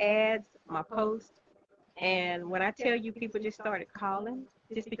ads, my posts, and when I tell you people just started calling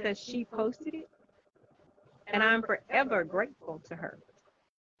just because she posted it, and I'm forever grateful to her.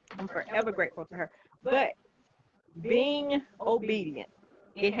 I'm forever grateful to her. But being obedient,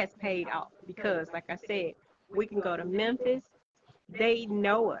 it has paid off because, like I said, we can go to Memphis. They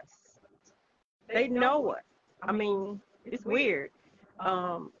know us. They know us. I mean, it's weird.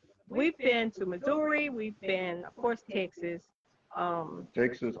 Um, we've been to Missouri. We've been, of course, Texas,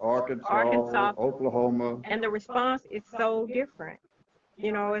 Texas, Arkansas, Arkansas, Oklahoma. and the response is so different.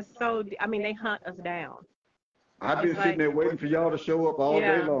 You know, it's so. I mean, they hunt us down. I've been sitting there waiting for y'all to show up all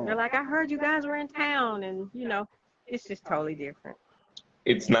day long. They're like, I heard you guys were in town, and it's just totally different.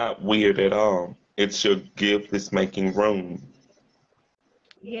 It's not weird at all. It's your gift is making room.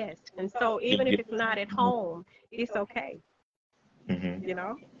 Yes, and so even if it's not at home, it's okay. Mm-hmm. You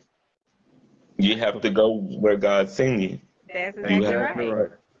know, You have to go where God sent you. that's You exactly have, right.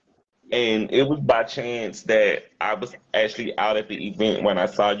 and it was by chance that I was actually out at the event when I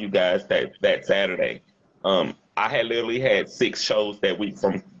saw you guys that Saturday. I had literally had 6 shows that week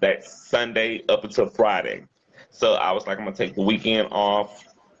from that Sunday up until Friday. So I was like, I'm gonna take the weekend off.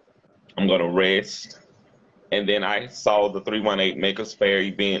 I'm gonna rest. And then I saw the 318 Makers Fair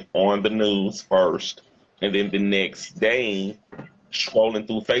event on the news first. And then the next day, scrolling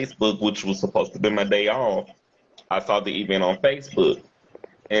through Facebook, which was supposed to be my day off, I saw the event on Facebook.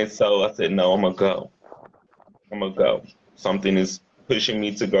 And so I said, no, I'm going to go. I'm going to go. Something is pushing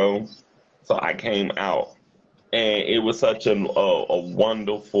me to go. So I came out. And it was such a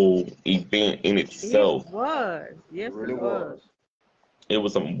wonderful event in itself. It was. Yes, It really it was. was. It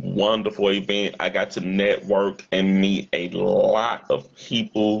was a wonderful event. I got to network and meet a lot of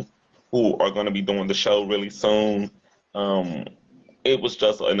people who are going to be doing the show really soon. Um, it was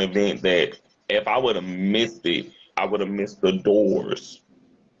just an event that if I would have missed it, I would have missed the doors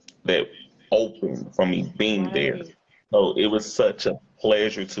that opened from me being there. Right. So it was such a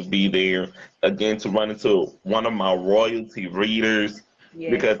pleasure to be there. Again, to run into one of my royalty readers,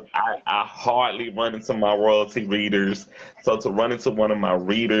 Yes. because I hardly run into my royalty readers. So to run into one of my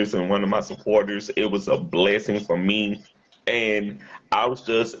readers and one of my supporters, it was a blessing for me. And I was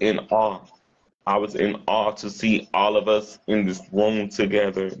just in awe. I was in awe to see all of us in this room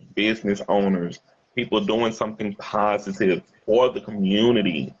together, business owners, people doing something positive for the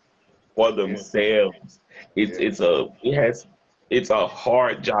community, for Yes. themselves. It's Yes. it's a it has it's a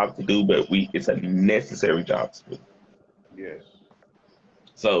hard job to do, but it's a necessary job to do. Yes.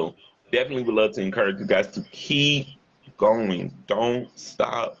 So definitely would love to encourage you guys to keep going. Don't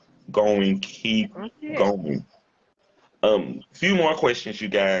stop going. Keep That's it. going. Few more questions, you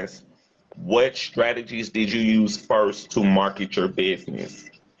guys. What strategies did you use first to market your business?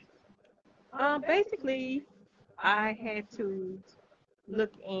 Basically, I had to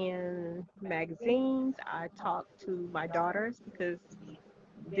look in magazines. I talked to my daughters because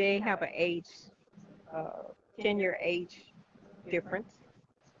they have uh, 10-year age difference.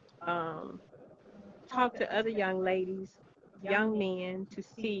 Um, talk to other young ladies, young men to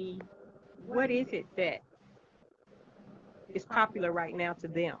see what is it that is popular right now to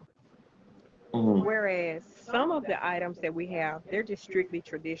them. Mhm. Whereas some of the items that we have, they're just strictly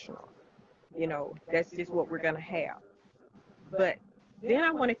traditional. That's just what we're going to have. But then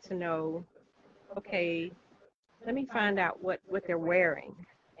I wanted to know, okay, let me find out what they're wearing.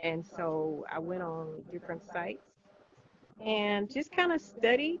 And so I went on different sites and just kind of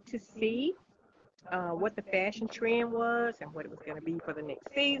studied to see what the fashion trend was and what it was going to be for the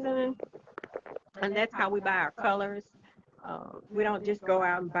next season. And that's how we buy our colors. We don't just go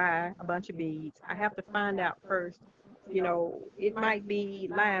out and buy a bunch of beads. I have to find out first, it might be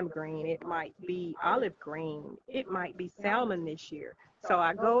lime green, it might be olive green, it might be salmon this year. So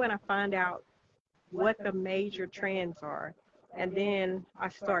I go and I find out what the major trends are. And then I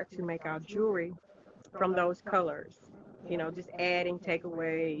start to make our jewelry from those colors, just adding, take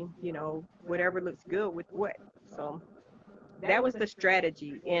away, whatever looks good with what. So that was the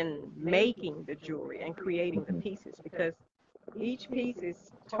strategy in making the jewelry and creating the pieces because each piece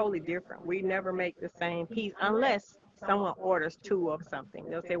is totally different. We never make the same piece unless someone orders two of something.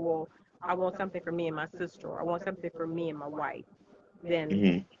 They'll say, well, I want something for me and my sister, or I want something for me and my wife. Then,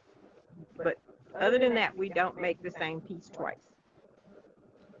 Mhm. but Other than that, we don't make the same piece twice.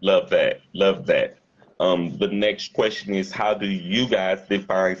 Love that. Love that. The next question is, how do you guys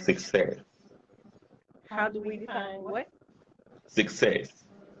define success? How do we define what? Success.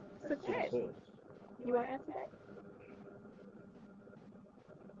 Success. Success. You want to answer that?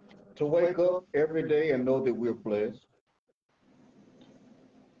 To wake up every day and know that we're blessed.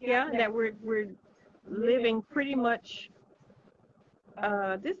 Yeah, that we're living pretty much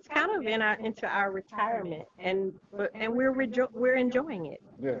this is kind of into our retirement, and we're enjoying it.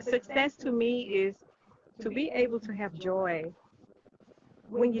 Yeah. Success to me is to be able to have joy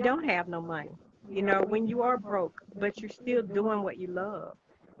when you don't have no money. You know, when you are broke, but you're still doing what you love.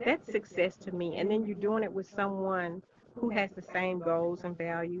 That's success to me. And then you're doing it with someone who has the same goals and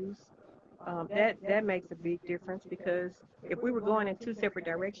values. That makes a big difference, because if we were going in two separate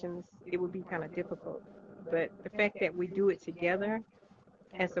directions, it would be kind of difficult. But the fact that we do it together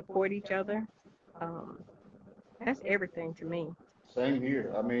and support each other, um, that's everything to me. Same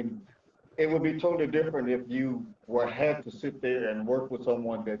here. I mean, it would be totally different if you were had to sit there and work with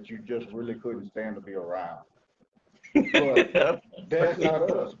someone that you just really couldn't stand to be around. But that's not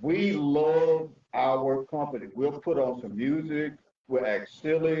us. We love our company. We'll put on some music. We'll act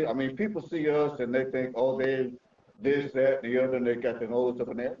silly. I mean, people see us and they think, oh, they this, that, and the other, and they got their nose up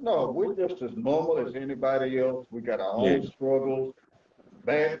in there. No, we're just as normal as anybody else. We got our Yeah. own struggles,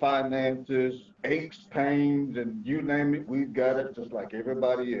 bad finances, aches, pains, and you name it, we've got it just like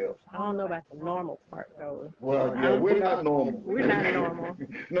everybody else. I don't know about the normal part, though. Well, yeah, we're not normal. We're not normal.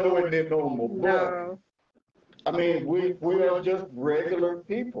 Nowhere near normal. But No. I mean, we are just regular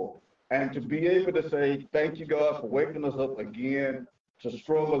people. And to be able to say, thank you, God, for waking us up again to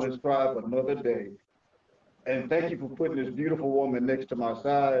struggle and strive another day. And thank you for putting this beautiful woman next to my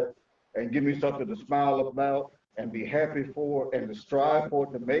side and give me something to smile about and be happy for and to strive for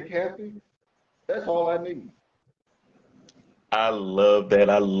to make happy. That's all I need. I love that.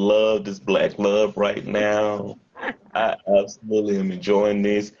 I love this black love right now. I absolutely am enjoying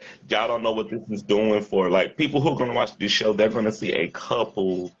this. Y'all don't know what this is doing for like people who are gonna watch this show. They're gonna see a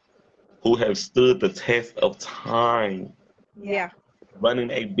couple who have stood the test of time, Yeah. running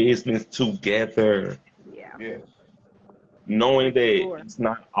a business together, Yeah. Yes. knowing that Sure. it's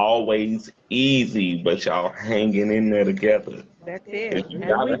not always easy, but y'all hanging in there together. That's If it. you And we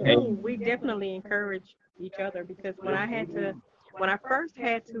gotta do. hang, We definitely encourage each other, because when I first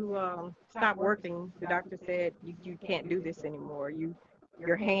had to stop working, the doctor said you can't do this anymore.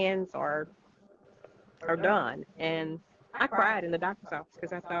 Your hands are done. And I cried in the doctor's office,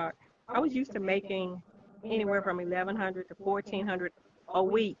 because I thought I was used to making anywhere from 1,100 to 1,400 a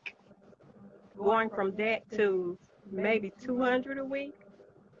week. Going from that to maybe 200 a week,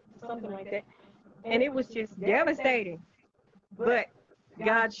 something like that. And it was just devastating. But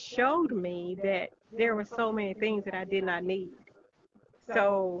God showed me that there were so many things that I did not need.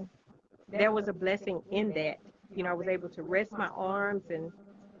 So there was a blessing in that. You know, I was able to rest my arms and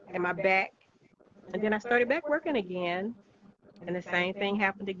my back. And then I started back working again, and the same thing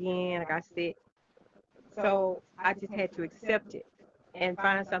happened again. I got sick. So I just had to accept it and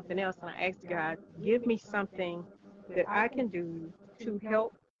find something else. And I asked God, give me something that I can do to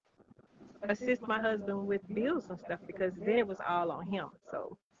help assist my husband with bills and stuff, because then it was all on him.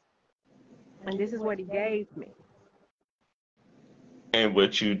 So, and this is what he gave me. and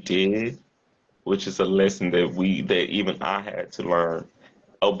what you did, which is a lesson that even I had to learn,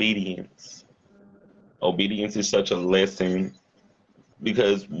 obedience. Obedience is such a lesson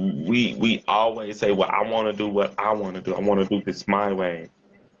because we always say, well, I want to do what I want to do. I want to do this my way.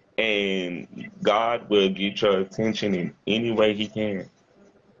 And God will get your attention in any way he can.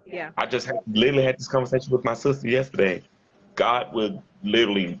 Yeah, I just literally had this conversation with my sister yesterday. God will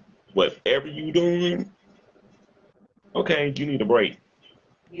literally, whatever you doing, okay, you need a break.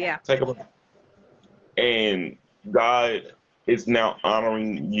 yeah, Take a break. And God is now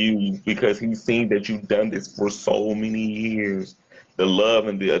honoring you because he's seen that you've done this for so many years. The love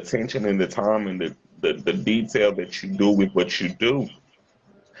and the attention and the time and the detail that you do with what you do.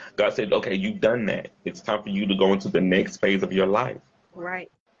 God said, okay, you've done that. It's time for you to go into the next phase of your life.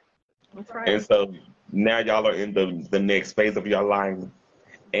 right. That's right. And so now y'all are in the next phase of your life.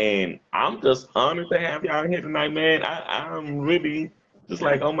 And I'm just honored to have y'all here tonight, man. I'm really just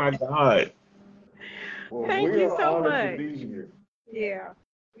like, oh my God. Well, Thank we you are so honored to much. be here. Yeah,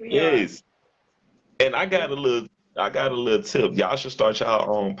 we are. Yes. And I got a little tip. Y'all should start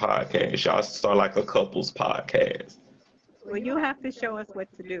y'all own podcast. Y'all should start like a couples podcast. Well, you have to show us what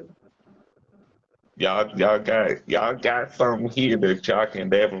to do. Y'all got something here that y'all can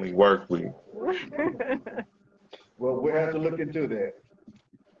definitely work with. Well, we'll have to look into that.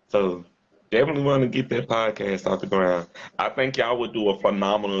 So Definitely want to get that podcast off the ground. I think y'all would do a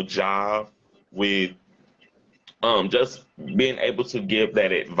phenomenal job with just being able to give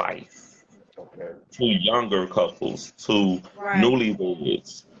that advice Okay. to younger couples, to Right.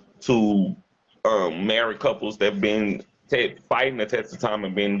 newlyweds, to married couples that have been fighting the test of time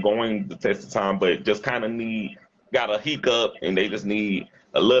and been going the test of time, but just kind of got a hiccup and they just need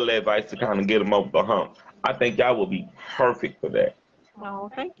a little advice to kind of get them over the hump. I think y'all will be perfect for that. Oh,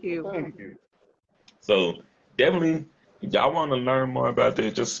 thank Well, you. thank you. So definitely, if y'all want to learn more about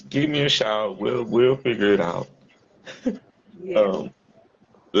that, just give me a shout. We'll figure it out. Yes. Um,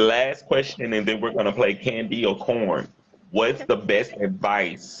 Last question, and then we're gonna play candy or corn. What's Okay. the best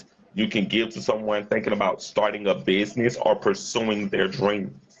advice you can give to someone thinking about starting a business or pursuing their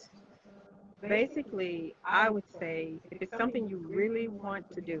dreams? Basically, I would say if it's something you really want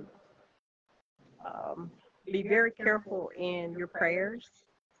to do, um, be very careful in your prayers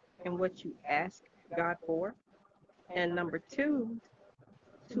and what you ask God for. And number two,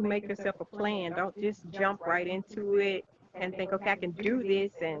 to make yourself a plan. Don't just jump right into it and think, okay, I can do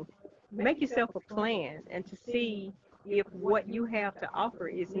this, and make yourself a plan and to see if what you have to offer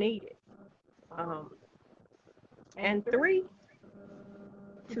is needed. Um, and three,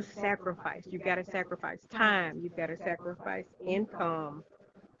 to sacrifice. You got to sacrifice time. You got to sacrifice income,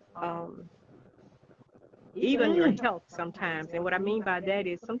 um, even your health sometimes. And what I mean by that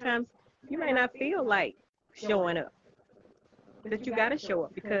is sometimes you may not feel like showing up, but you got to show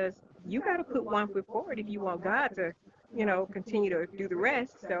up because you got to put one foot forward if you want God to, continue to do the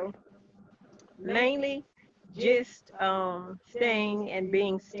rest. So mainly just staying and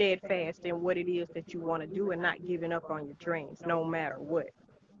being steadfast in what it is that you want to do and not giving up on your dreams no matter what.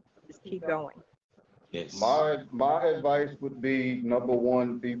 Just keep going. Yes. My advice would be number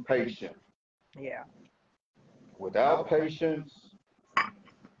one, be patient. Yeah. Without patience,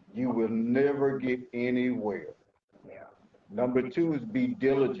 you will never get anywhere. Yeah. Number two is be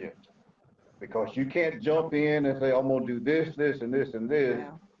diligent because you can't jump in and say, I'm going to do this, this, and this, and this.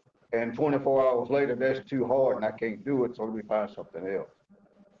 Yeah. And 24 hours later, that's too hard and I can't do it. So let me find something else.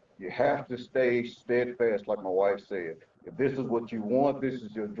 You have to stay steadfast, like my wife said. If this is what you want, this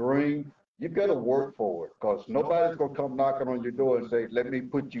is your dream, you've got to work for it because nobody's going to come knocking on your door and say, let me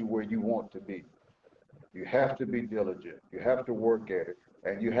put you where you want to be. You have to be diligent. You have to work at it.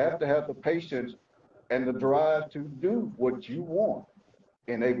 And you have to have the patience and the drive to do what you want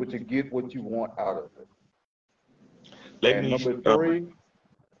and able to get what you want out of it. Let And me, number three,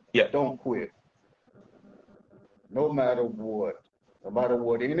 yeah, don't quit, no matter what. No matter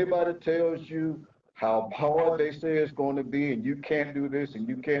what anybody tells you, how hard they say it's going to be, and you can't do this and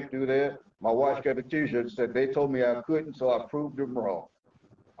you can't do that. My wife got a t-shirt that said, they told me I couldn't, so I proved them wrong.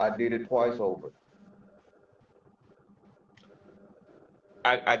 I did it twice over.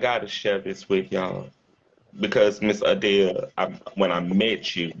 I gotta share this with y'all because Miss Adele, when I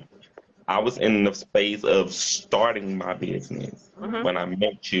met you, I was in the space of starting my business Mhm. when I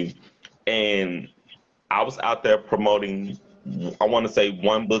met you, and I was out there promoting, I want to say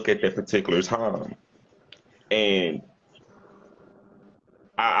one book at that particular time. And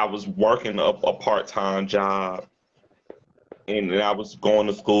I was working a part-time job and I was going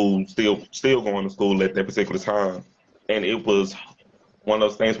to school, still going to school at that particular time. And it was one of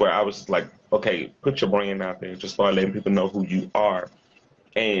those things where I was just like, okay, put your brand out there, just start letting people know who you are.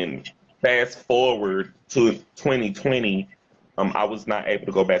 And fast forward to 2020, I was not able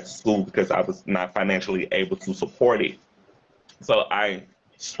to go back to school because I was not financially able to support it. So I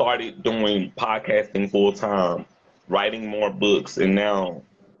started doing podcasting full time, writing more books, and now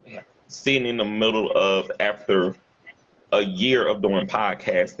sitting in the middle of after a year of doing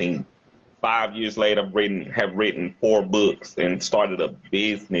podcasting, 5 years later, have written 4 books and started a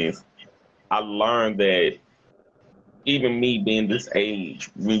business. I learned that even me being this age,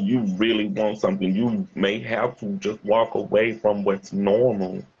 when you really want something, you may have to just walk away from what's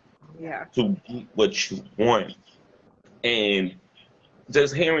normal Yeah. to get what you want. And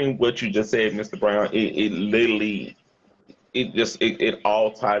just hearing what you just said, Mr. Brown, it literally it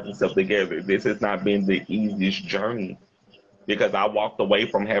all ties itself together. This has not been the easiest journey because I walked away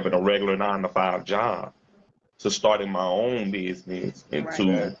from having a regular 9 to 5 job to starting my own business and Right. to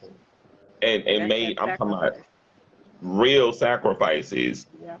Exactly. and That's that made, I'm talking about sacrifice. real sacrifices,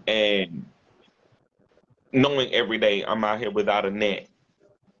 Yeah. and knowing every day I'm out here without a net.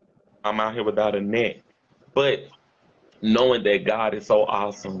 I'm out here without a net. But knowing that God is so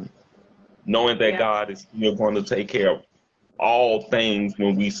awesome, knowing that Yeah. God is still going to take care of all things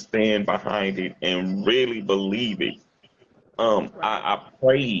when we stand behind it and really believe it. Right.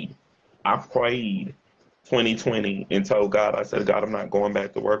 I prayed 2020 and told God, I said, God, I'm not going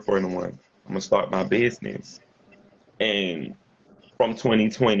back to work for anyone. I'm gonna start my business. And from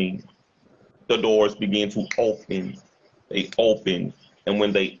 2020, the doors began to open. They opened, and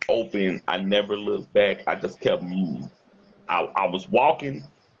when they opened, I never looked back. I just kept moving. I was walking,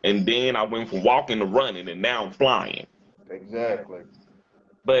 and then I went from walking to running, and now I'm flying. Exactly.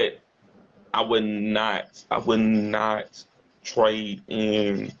 But I would not trade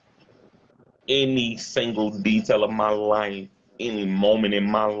in any single detail of my life, any moment in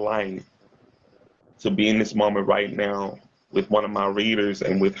my life, to be in this moment right now with one of my readers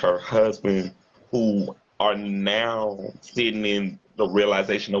and with her husband, who are now sitting in the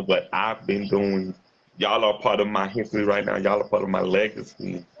realization of what I've been doing. Y'all are part of my history right now. Y'all are part of my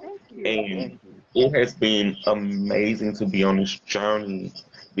legacy. Thank you. And it has been amazing to be on this journey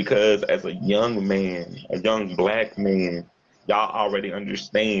because as a young man, a young black man, y'all already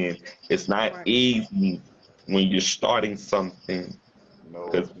understand it's not Right. easy when you're starting something No,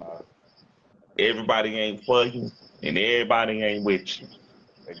 because it's not. everybody ain't for you and everybody ain't with you.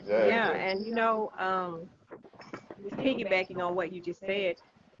 Yeah, Exactly. and just piggybacking on what you just said,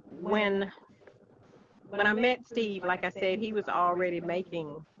 when when I met Steve, like I said, he was already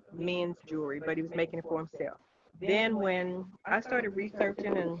making men's jewelry, but he was making it for himself. Then when I started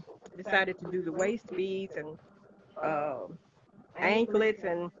researching and decided to do the waist beads and uh, anklets,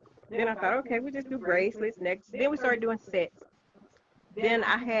 and then I thought, okay, we just do bracelets next. Then we started doing sets. Then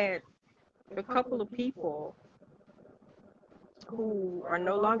I had a couple of people who are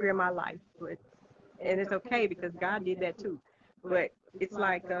no longer in my life, but and it's okay because God did that too. But it's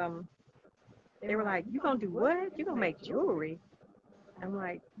like they were like, "You gonna do what? You gonna make jewelry?" I'm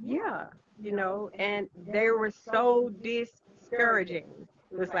like, "Yeah, And they were so discouraging.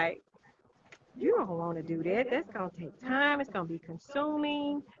 It was like, "You don't want to do that. That's gonna take time. It's gonna be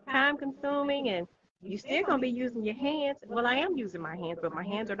time consuming, and you still gonna be using your hands." Well, I am using my hands, but my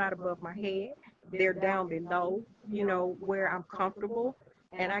hands are not above my head. They're down below, where I'm comfortable,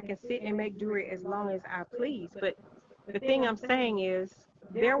 and I can sit and make jewelry as long as I please. But the thing I'm saying is,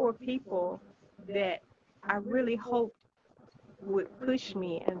 there were people that I really hoped would push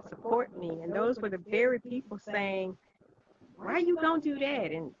me and support me, and those were the very people saying, "Why you gonna do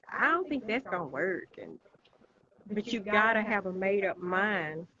that?" And I don't think that's gonna work. But you gotta have a made up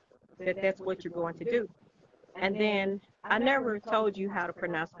mind that that's what you're going to do. And then I never told you how to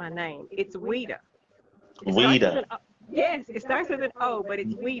pronounce my name. It's Oeida. It starts with Rita. an O. Yes, it starts with an O, but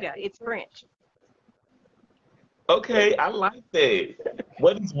it's Oeida. It's French. Okay, I like that.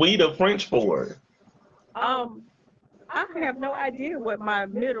 What is we the French for? Um, I have no idea what my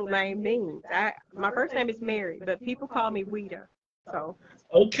middle name means. My first name is Mary, but people call me Ouida. So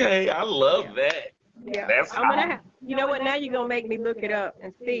Okay, I yeah, love that. yeah. That's I'm gonna how. have. You know what? Now you're gonna make me look it up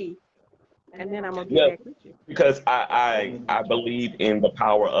and see, and then I'm gonna get Yeah, back with you. because I believe in the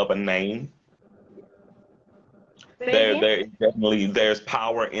power of a name. Say There again? there definitely there's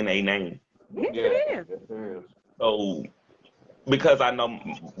power in a name. Yes, Yes, it is. yes, there is. So because I know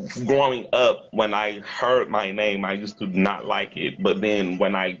growing up when I heard my name I used to not like it, but then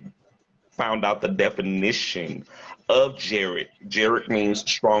when I found out the definition of Jared, Jared means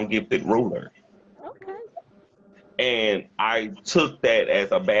strong gifted ruler. Okay. And I took that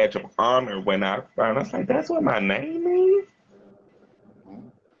as a badge of honor when I found I was like, that's what my name is.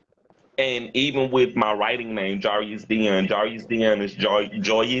 Mhm. And even with my writing name, Jarius Dion is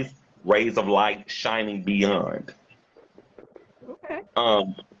joyous rays of light shining beyond. Okay.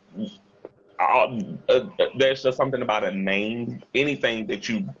 Um, there's just something about a name, anything that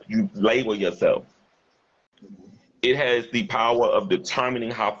you label yourself. It has the power of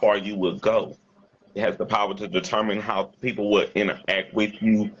determining how far you will go. It has the power to determine how people will interact with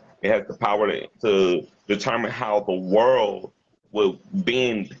you. It has the power to determine how the world will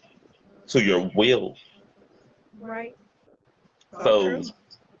bend to your will. Right. So So true.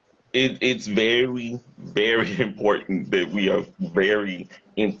 it's very, very important that we are very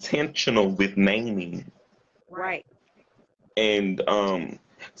intentional with naming. Right. And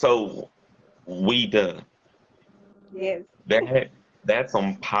so we the Yes. that that's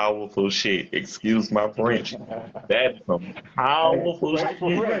some powerful shit. Excuse my French. That's some Hey, powerful French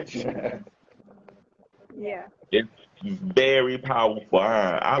for shit. French. Yeah. It's very powerful.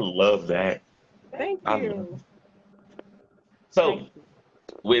 I love that. Thank I love you. it. So Thank you.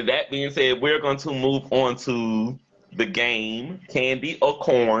 with that being said, we're going to move on to the game, candy or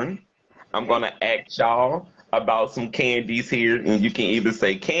corn. I'm Okay. gonna ask y'all about some candies here, and you can either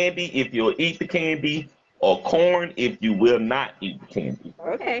say candy if you'll eat the candy, or corn if you will not eat the candy.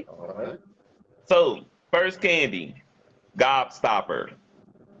 Okay. All right. So, first candy, gobstopper.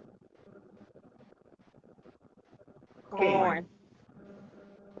 Corn.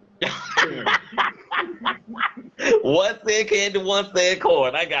 candy. One cent candy, 1 cent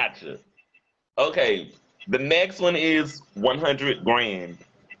corn. I got you. Okay. The next one is 100 grand.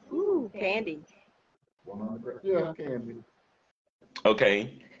 Ooh, candy. 100. Yeah, candy.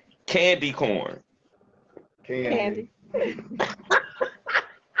 Okay. Candy corn. Candy. Candy.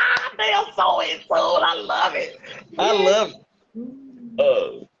 They are so into it. I love it. I Yes. love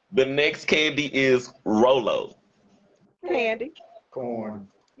it. The next candy is Rolo. Candy. Corn.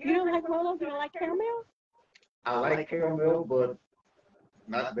 You don't like Rolos? You don't like caramel? I like caramel, but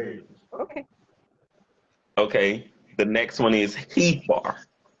not berries. Okay. Okay. The next one is Heath Bar.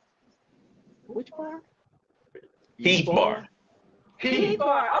 Which bar? Heath Bar. Heat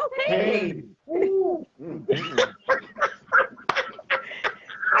bar. Oh, candy. Candy. Ooh.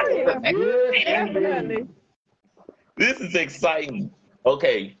 Yeah, Yes, definitely. indeed. This is exciting.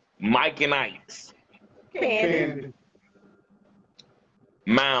 Okay. Mike and Ike's. Candy. Candy.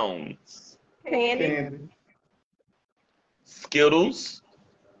 Mounds. Candy. Candy. Skittles.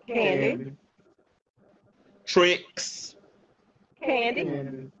 Candy. Tricks. Candy.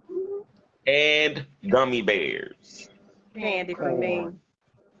 Candy. And gummy bears. Candy for me. Corn.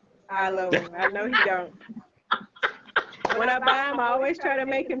 I love him. I know he don't. When I buy him, I always try to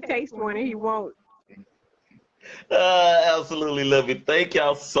make him taste one, and he won't. Absolutely love it. Thank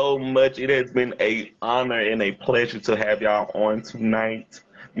y'all so much. It has been a honor and a pleasure to have y'all on tonight,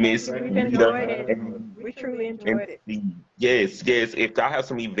 Miss We've Oeida enjoyed it. and We truly and enjoyed it. Steve. Yes, yes. If y'all have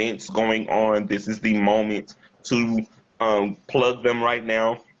some events going on, this is the moment to plug them right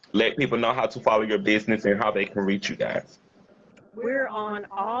now. Let people know how to follow your business and how they can reach you guys. We're on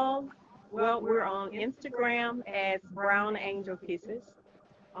we're on Instagram as Brown Angel Kisses.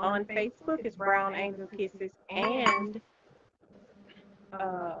 On Facebook, it's Brown Angel Kisses, and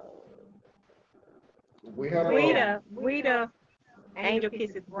uh, We have Rita Angel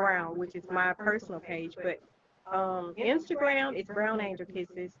Kisses Brown, which is my personal page. But Instagram, it's Brown Angel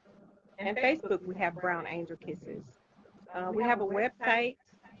Kisses, and Facebook, we have Brown Angel Kisses. We have a website,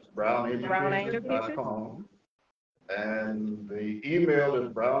 brownagelkisses.com, and the email is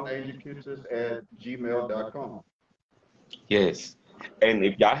brownagelkisses@gmail.com. Yes. And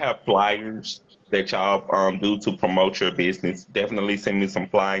if y'all have flyers that y'all do to promote your business, definitely send me some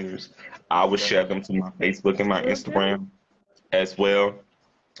flyers. I will share them to my Facebook and my Will do. Instagram as well.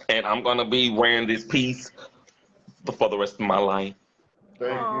 And I'm gonna be wearing this piece for the rest of my life.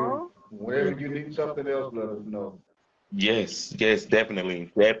 Thank Aw. you. Whenever you need something else, let us know. Yes, yes,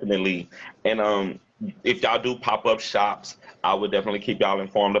 definitely, definitely. And if y'all do pop-up shops, I would definitely keep y'all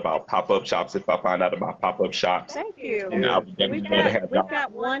informed about pop-up shops if I find out about pop-up shops. Thank you. And I Yeah. would definitely love to have We've y'all.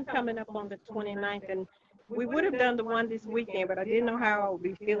 got one coming up on the 29th, and we would have done the one this weekend, but I didn't know how I would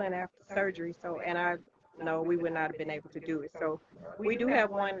be feeling after surgery. So, and I know we would not have been able to do it. So, we do have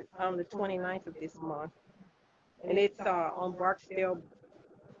one on the 29th of this month, and it's on Barksdale.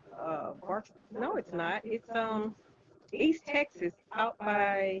 No, it's not. It's East Texas, out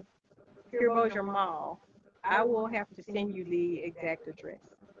by Pure Bossier Mall. I will have to send you the exact address.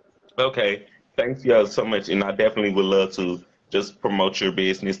 Okay, thanks y'all so much, and I definitely would love to just promote your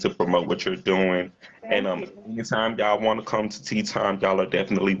business, to promote what you're doing. And Thank you. anytime y'all want to come to tea time, y'all are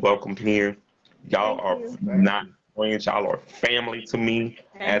definitely welcome here. Y'all Thank are you. not friends, y'all are family to me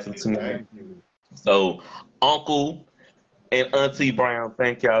as of Thank you. tonight. Thank you. So, Uncle and Auntie Brown,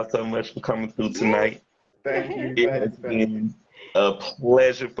 thank y'all so much for coming through Yes. tonight. Thank you. It Thank has you. Thank you. been a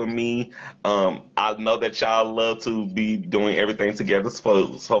pleasure for me. I know that y'all love to be doing everything together.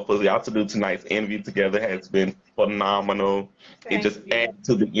 So for y'all to do tonight's interview together has been phenomenal. It Thank just you. adds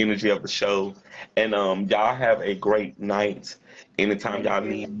to the energy of the show. And y'all have a great night. Anytime Thank y'all you.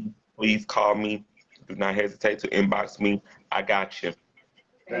 need me, please call me. Do not hesitate to inbox me. I got you.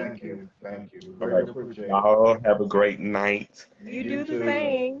 Thank Thank you. you. Thank you. All Greatly right. appreciate it. Y'all have a great night You You do the too.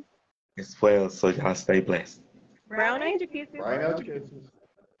 same. as well. So y'all stay blessed. Brown Angel Kisses. Brian Elder Kisses.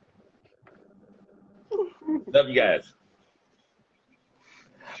 Love you guys.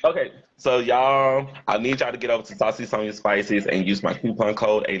 Okay, so y'all, I need y'all to get over to Saucy Sonia Spices and use my coupon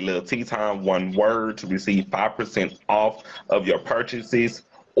code A Little Tea Time, one word, to receive 5% off of your purchases,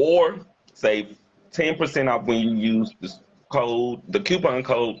 or save 10% off when you use the coupon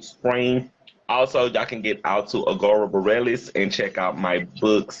code SPRING. Also, y'all can get out to Agora Borealis and check out my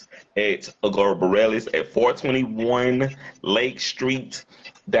books at Agora Borealis at 421 Lake Street,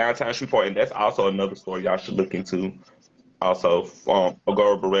 downtown Shreveport, and that's also another store y'all should look into. Also,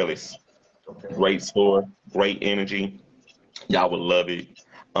 Agora Borealis, Okay. great store, great energy. Y'all would love it.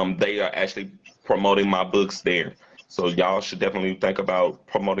 They are actually promoting my books there, so y'all should definitely think about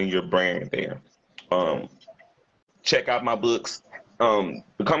promoting your brand there. Um, check out my books.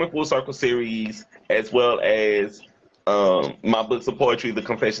 the Coming Full Circle series, as well as my books of poetry, The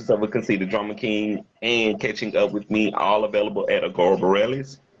Confessions of a Conceited Drama King, and Catching Up with Me, all available at Agora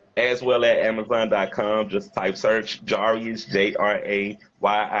Borealis, as well at Amazon.com. Just type search Jarius,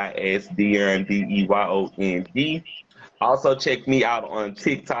 Jrayis Dion Deyoнд. Also, check me out on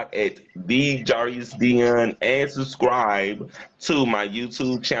TikTok at the Jarius Dion, and subscribe to my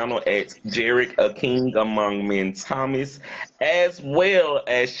YouTube channel at Jarek, a King Among Men Thomas, as well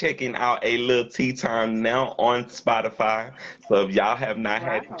as checking out A Little Tea Time now on Spotify. So if y'all have not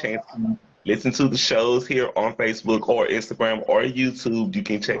had the Wow. chance to listen to the shows here on Facebook or Instagram or YouTube, you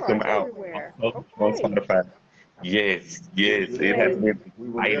can You check are them out everywhere. on Okay. Spotify. Yes, yes, it has Yes. been We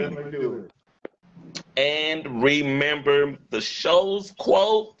will exciting. definitely do it. And remember the show's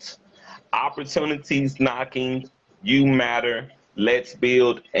quote: opportunities knocking, you matter. Let's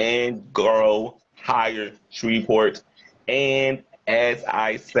build and grow higher Shreveport. And as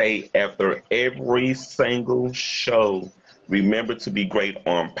I say after every single show, remember to be great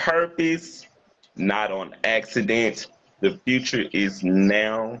on purpose, not on accident. The future is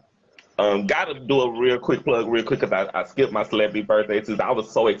now. Gotta do a real quick plug, real quick, because I skipped my celebrity birthday since I was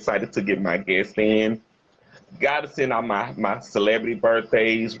so excited to get my guest in. Gotta send out my celebrity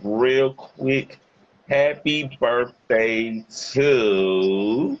birthdays real quick. Happy birthday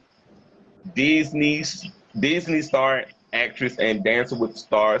to Disney's Disney star, actress, and Dancer with the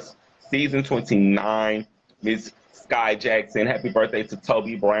Stars, season 29, Miss Sky Jackson. Happy birthday to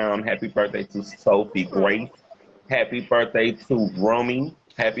Toby Brown. Happy birthday to Sophie Hmm. Grace. Happy birthday to Romy.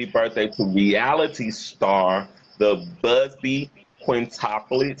 Happy birthday to reality star, the Busby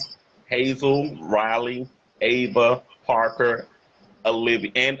quintuplets, Hazel, Riley, Ava, Parker,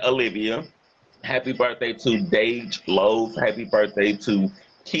 Olivia. Happy birthday to Dage Lowe. Happy birthday to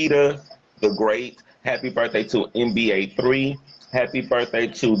Keita the Great. Happy birthday to NBA 3. Happy birthday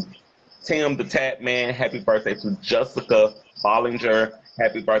to Tim the Tap Man. Happy birthday to Jessica Bollinger.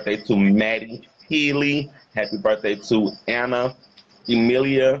 Happy birthday to Maddie Healy. Happy birthday to Anna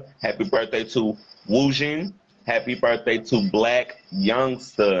Emilia. Happy birthday to Wujin. Happy birthday to Black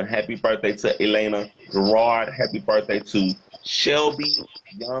Youngster. Happy birthday to Elena Gerard. Happy birthday to Shelby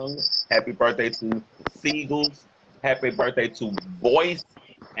Young. Happy birthday to Seagulls. Happy birthday to voice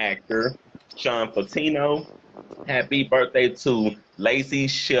actor Sean Fatino. Happy birthday to Lacey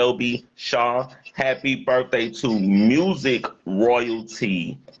Shelby Shaw. Happy birthday to music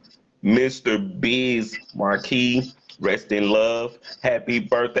royalty Mr. Biz Marquis, rest in love. Happy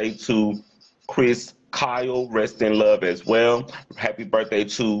birthday to Chris Kyle, rest in love as well. Happy birthday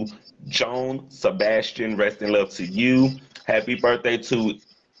to Joan Sebastian, rest in love to you. Happy birthday to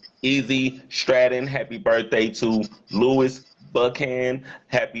Easy Stratton. Happy birthday to Louis Buchan.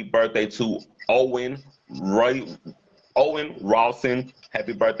 Happy birthday to Owen Roy, Owen Rawson.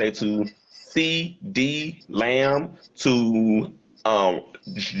 Happy birthday to C.D. Lamb, to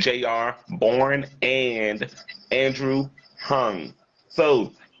J.R. Bourne, and Andrew Hung.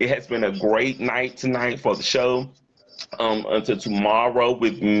 So it has been a great night tonight for the show. Until tomorrow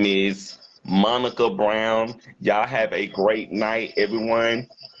with Miss Monica Brown. Y'all have a great night, everyone.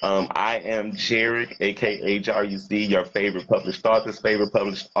 I am Jarek, aka JRUC, your favorite published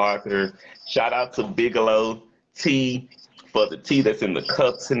author. Shout out to Bigelow Tea for the tea that's in the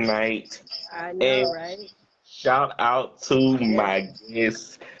cup tonight. I know, And right? shout out to Yes. my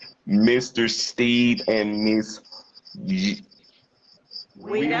guests, Mr. Steve and Miss Wida.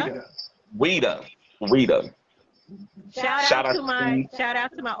 We Wida. Wida. Shout Shout out out to to my Steve. shout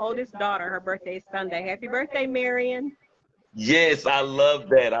out to my oldest daughter. Her birthday is Sunday. Happy birthday, Marion. Yes, I love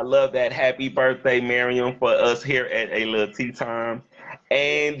that. I love that. Happy birthday, Miriam, for us here at A Little Tea Time.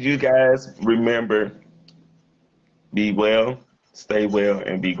 And you guys remember, be well, stay well,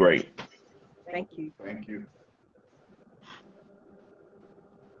 and be great. Thank you. thank you.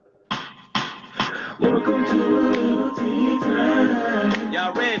 Welcome to a little tea time.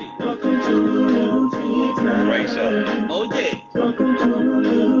 Y'all ready? Welcome to a little tea time. Great show. Oh, yeah. Welcome to a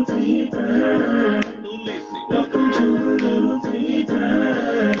little tea time. Who listen? Welcome to a little tea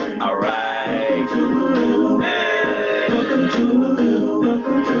time. All right. To a little, welcome to a little,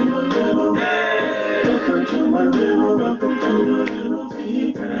 welcome to a little, welcome to a little, welcome to a little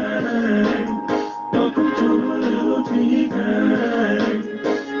tea time. Welcome to a little tea time.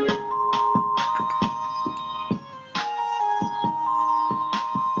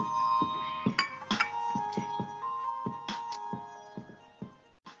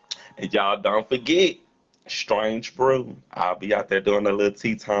 And y'all don't forget, Strange Brew. I'll be out there doing a little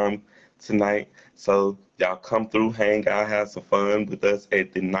tea time tonight. So y'all come through, hang out, have some fun with us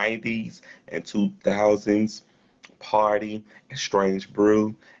at the 90s and 2000s party at Strange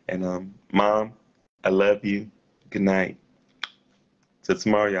Brew. And Mom, I love you. Good night. Till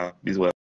tomorrow, y'all. Be well.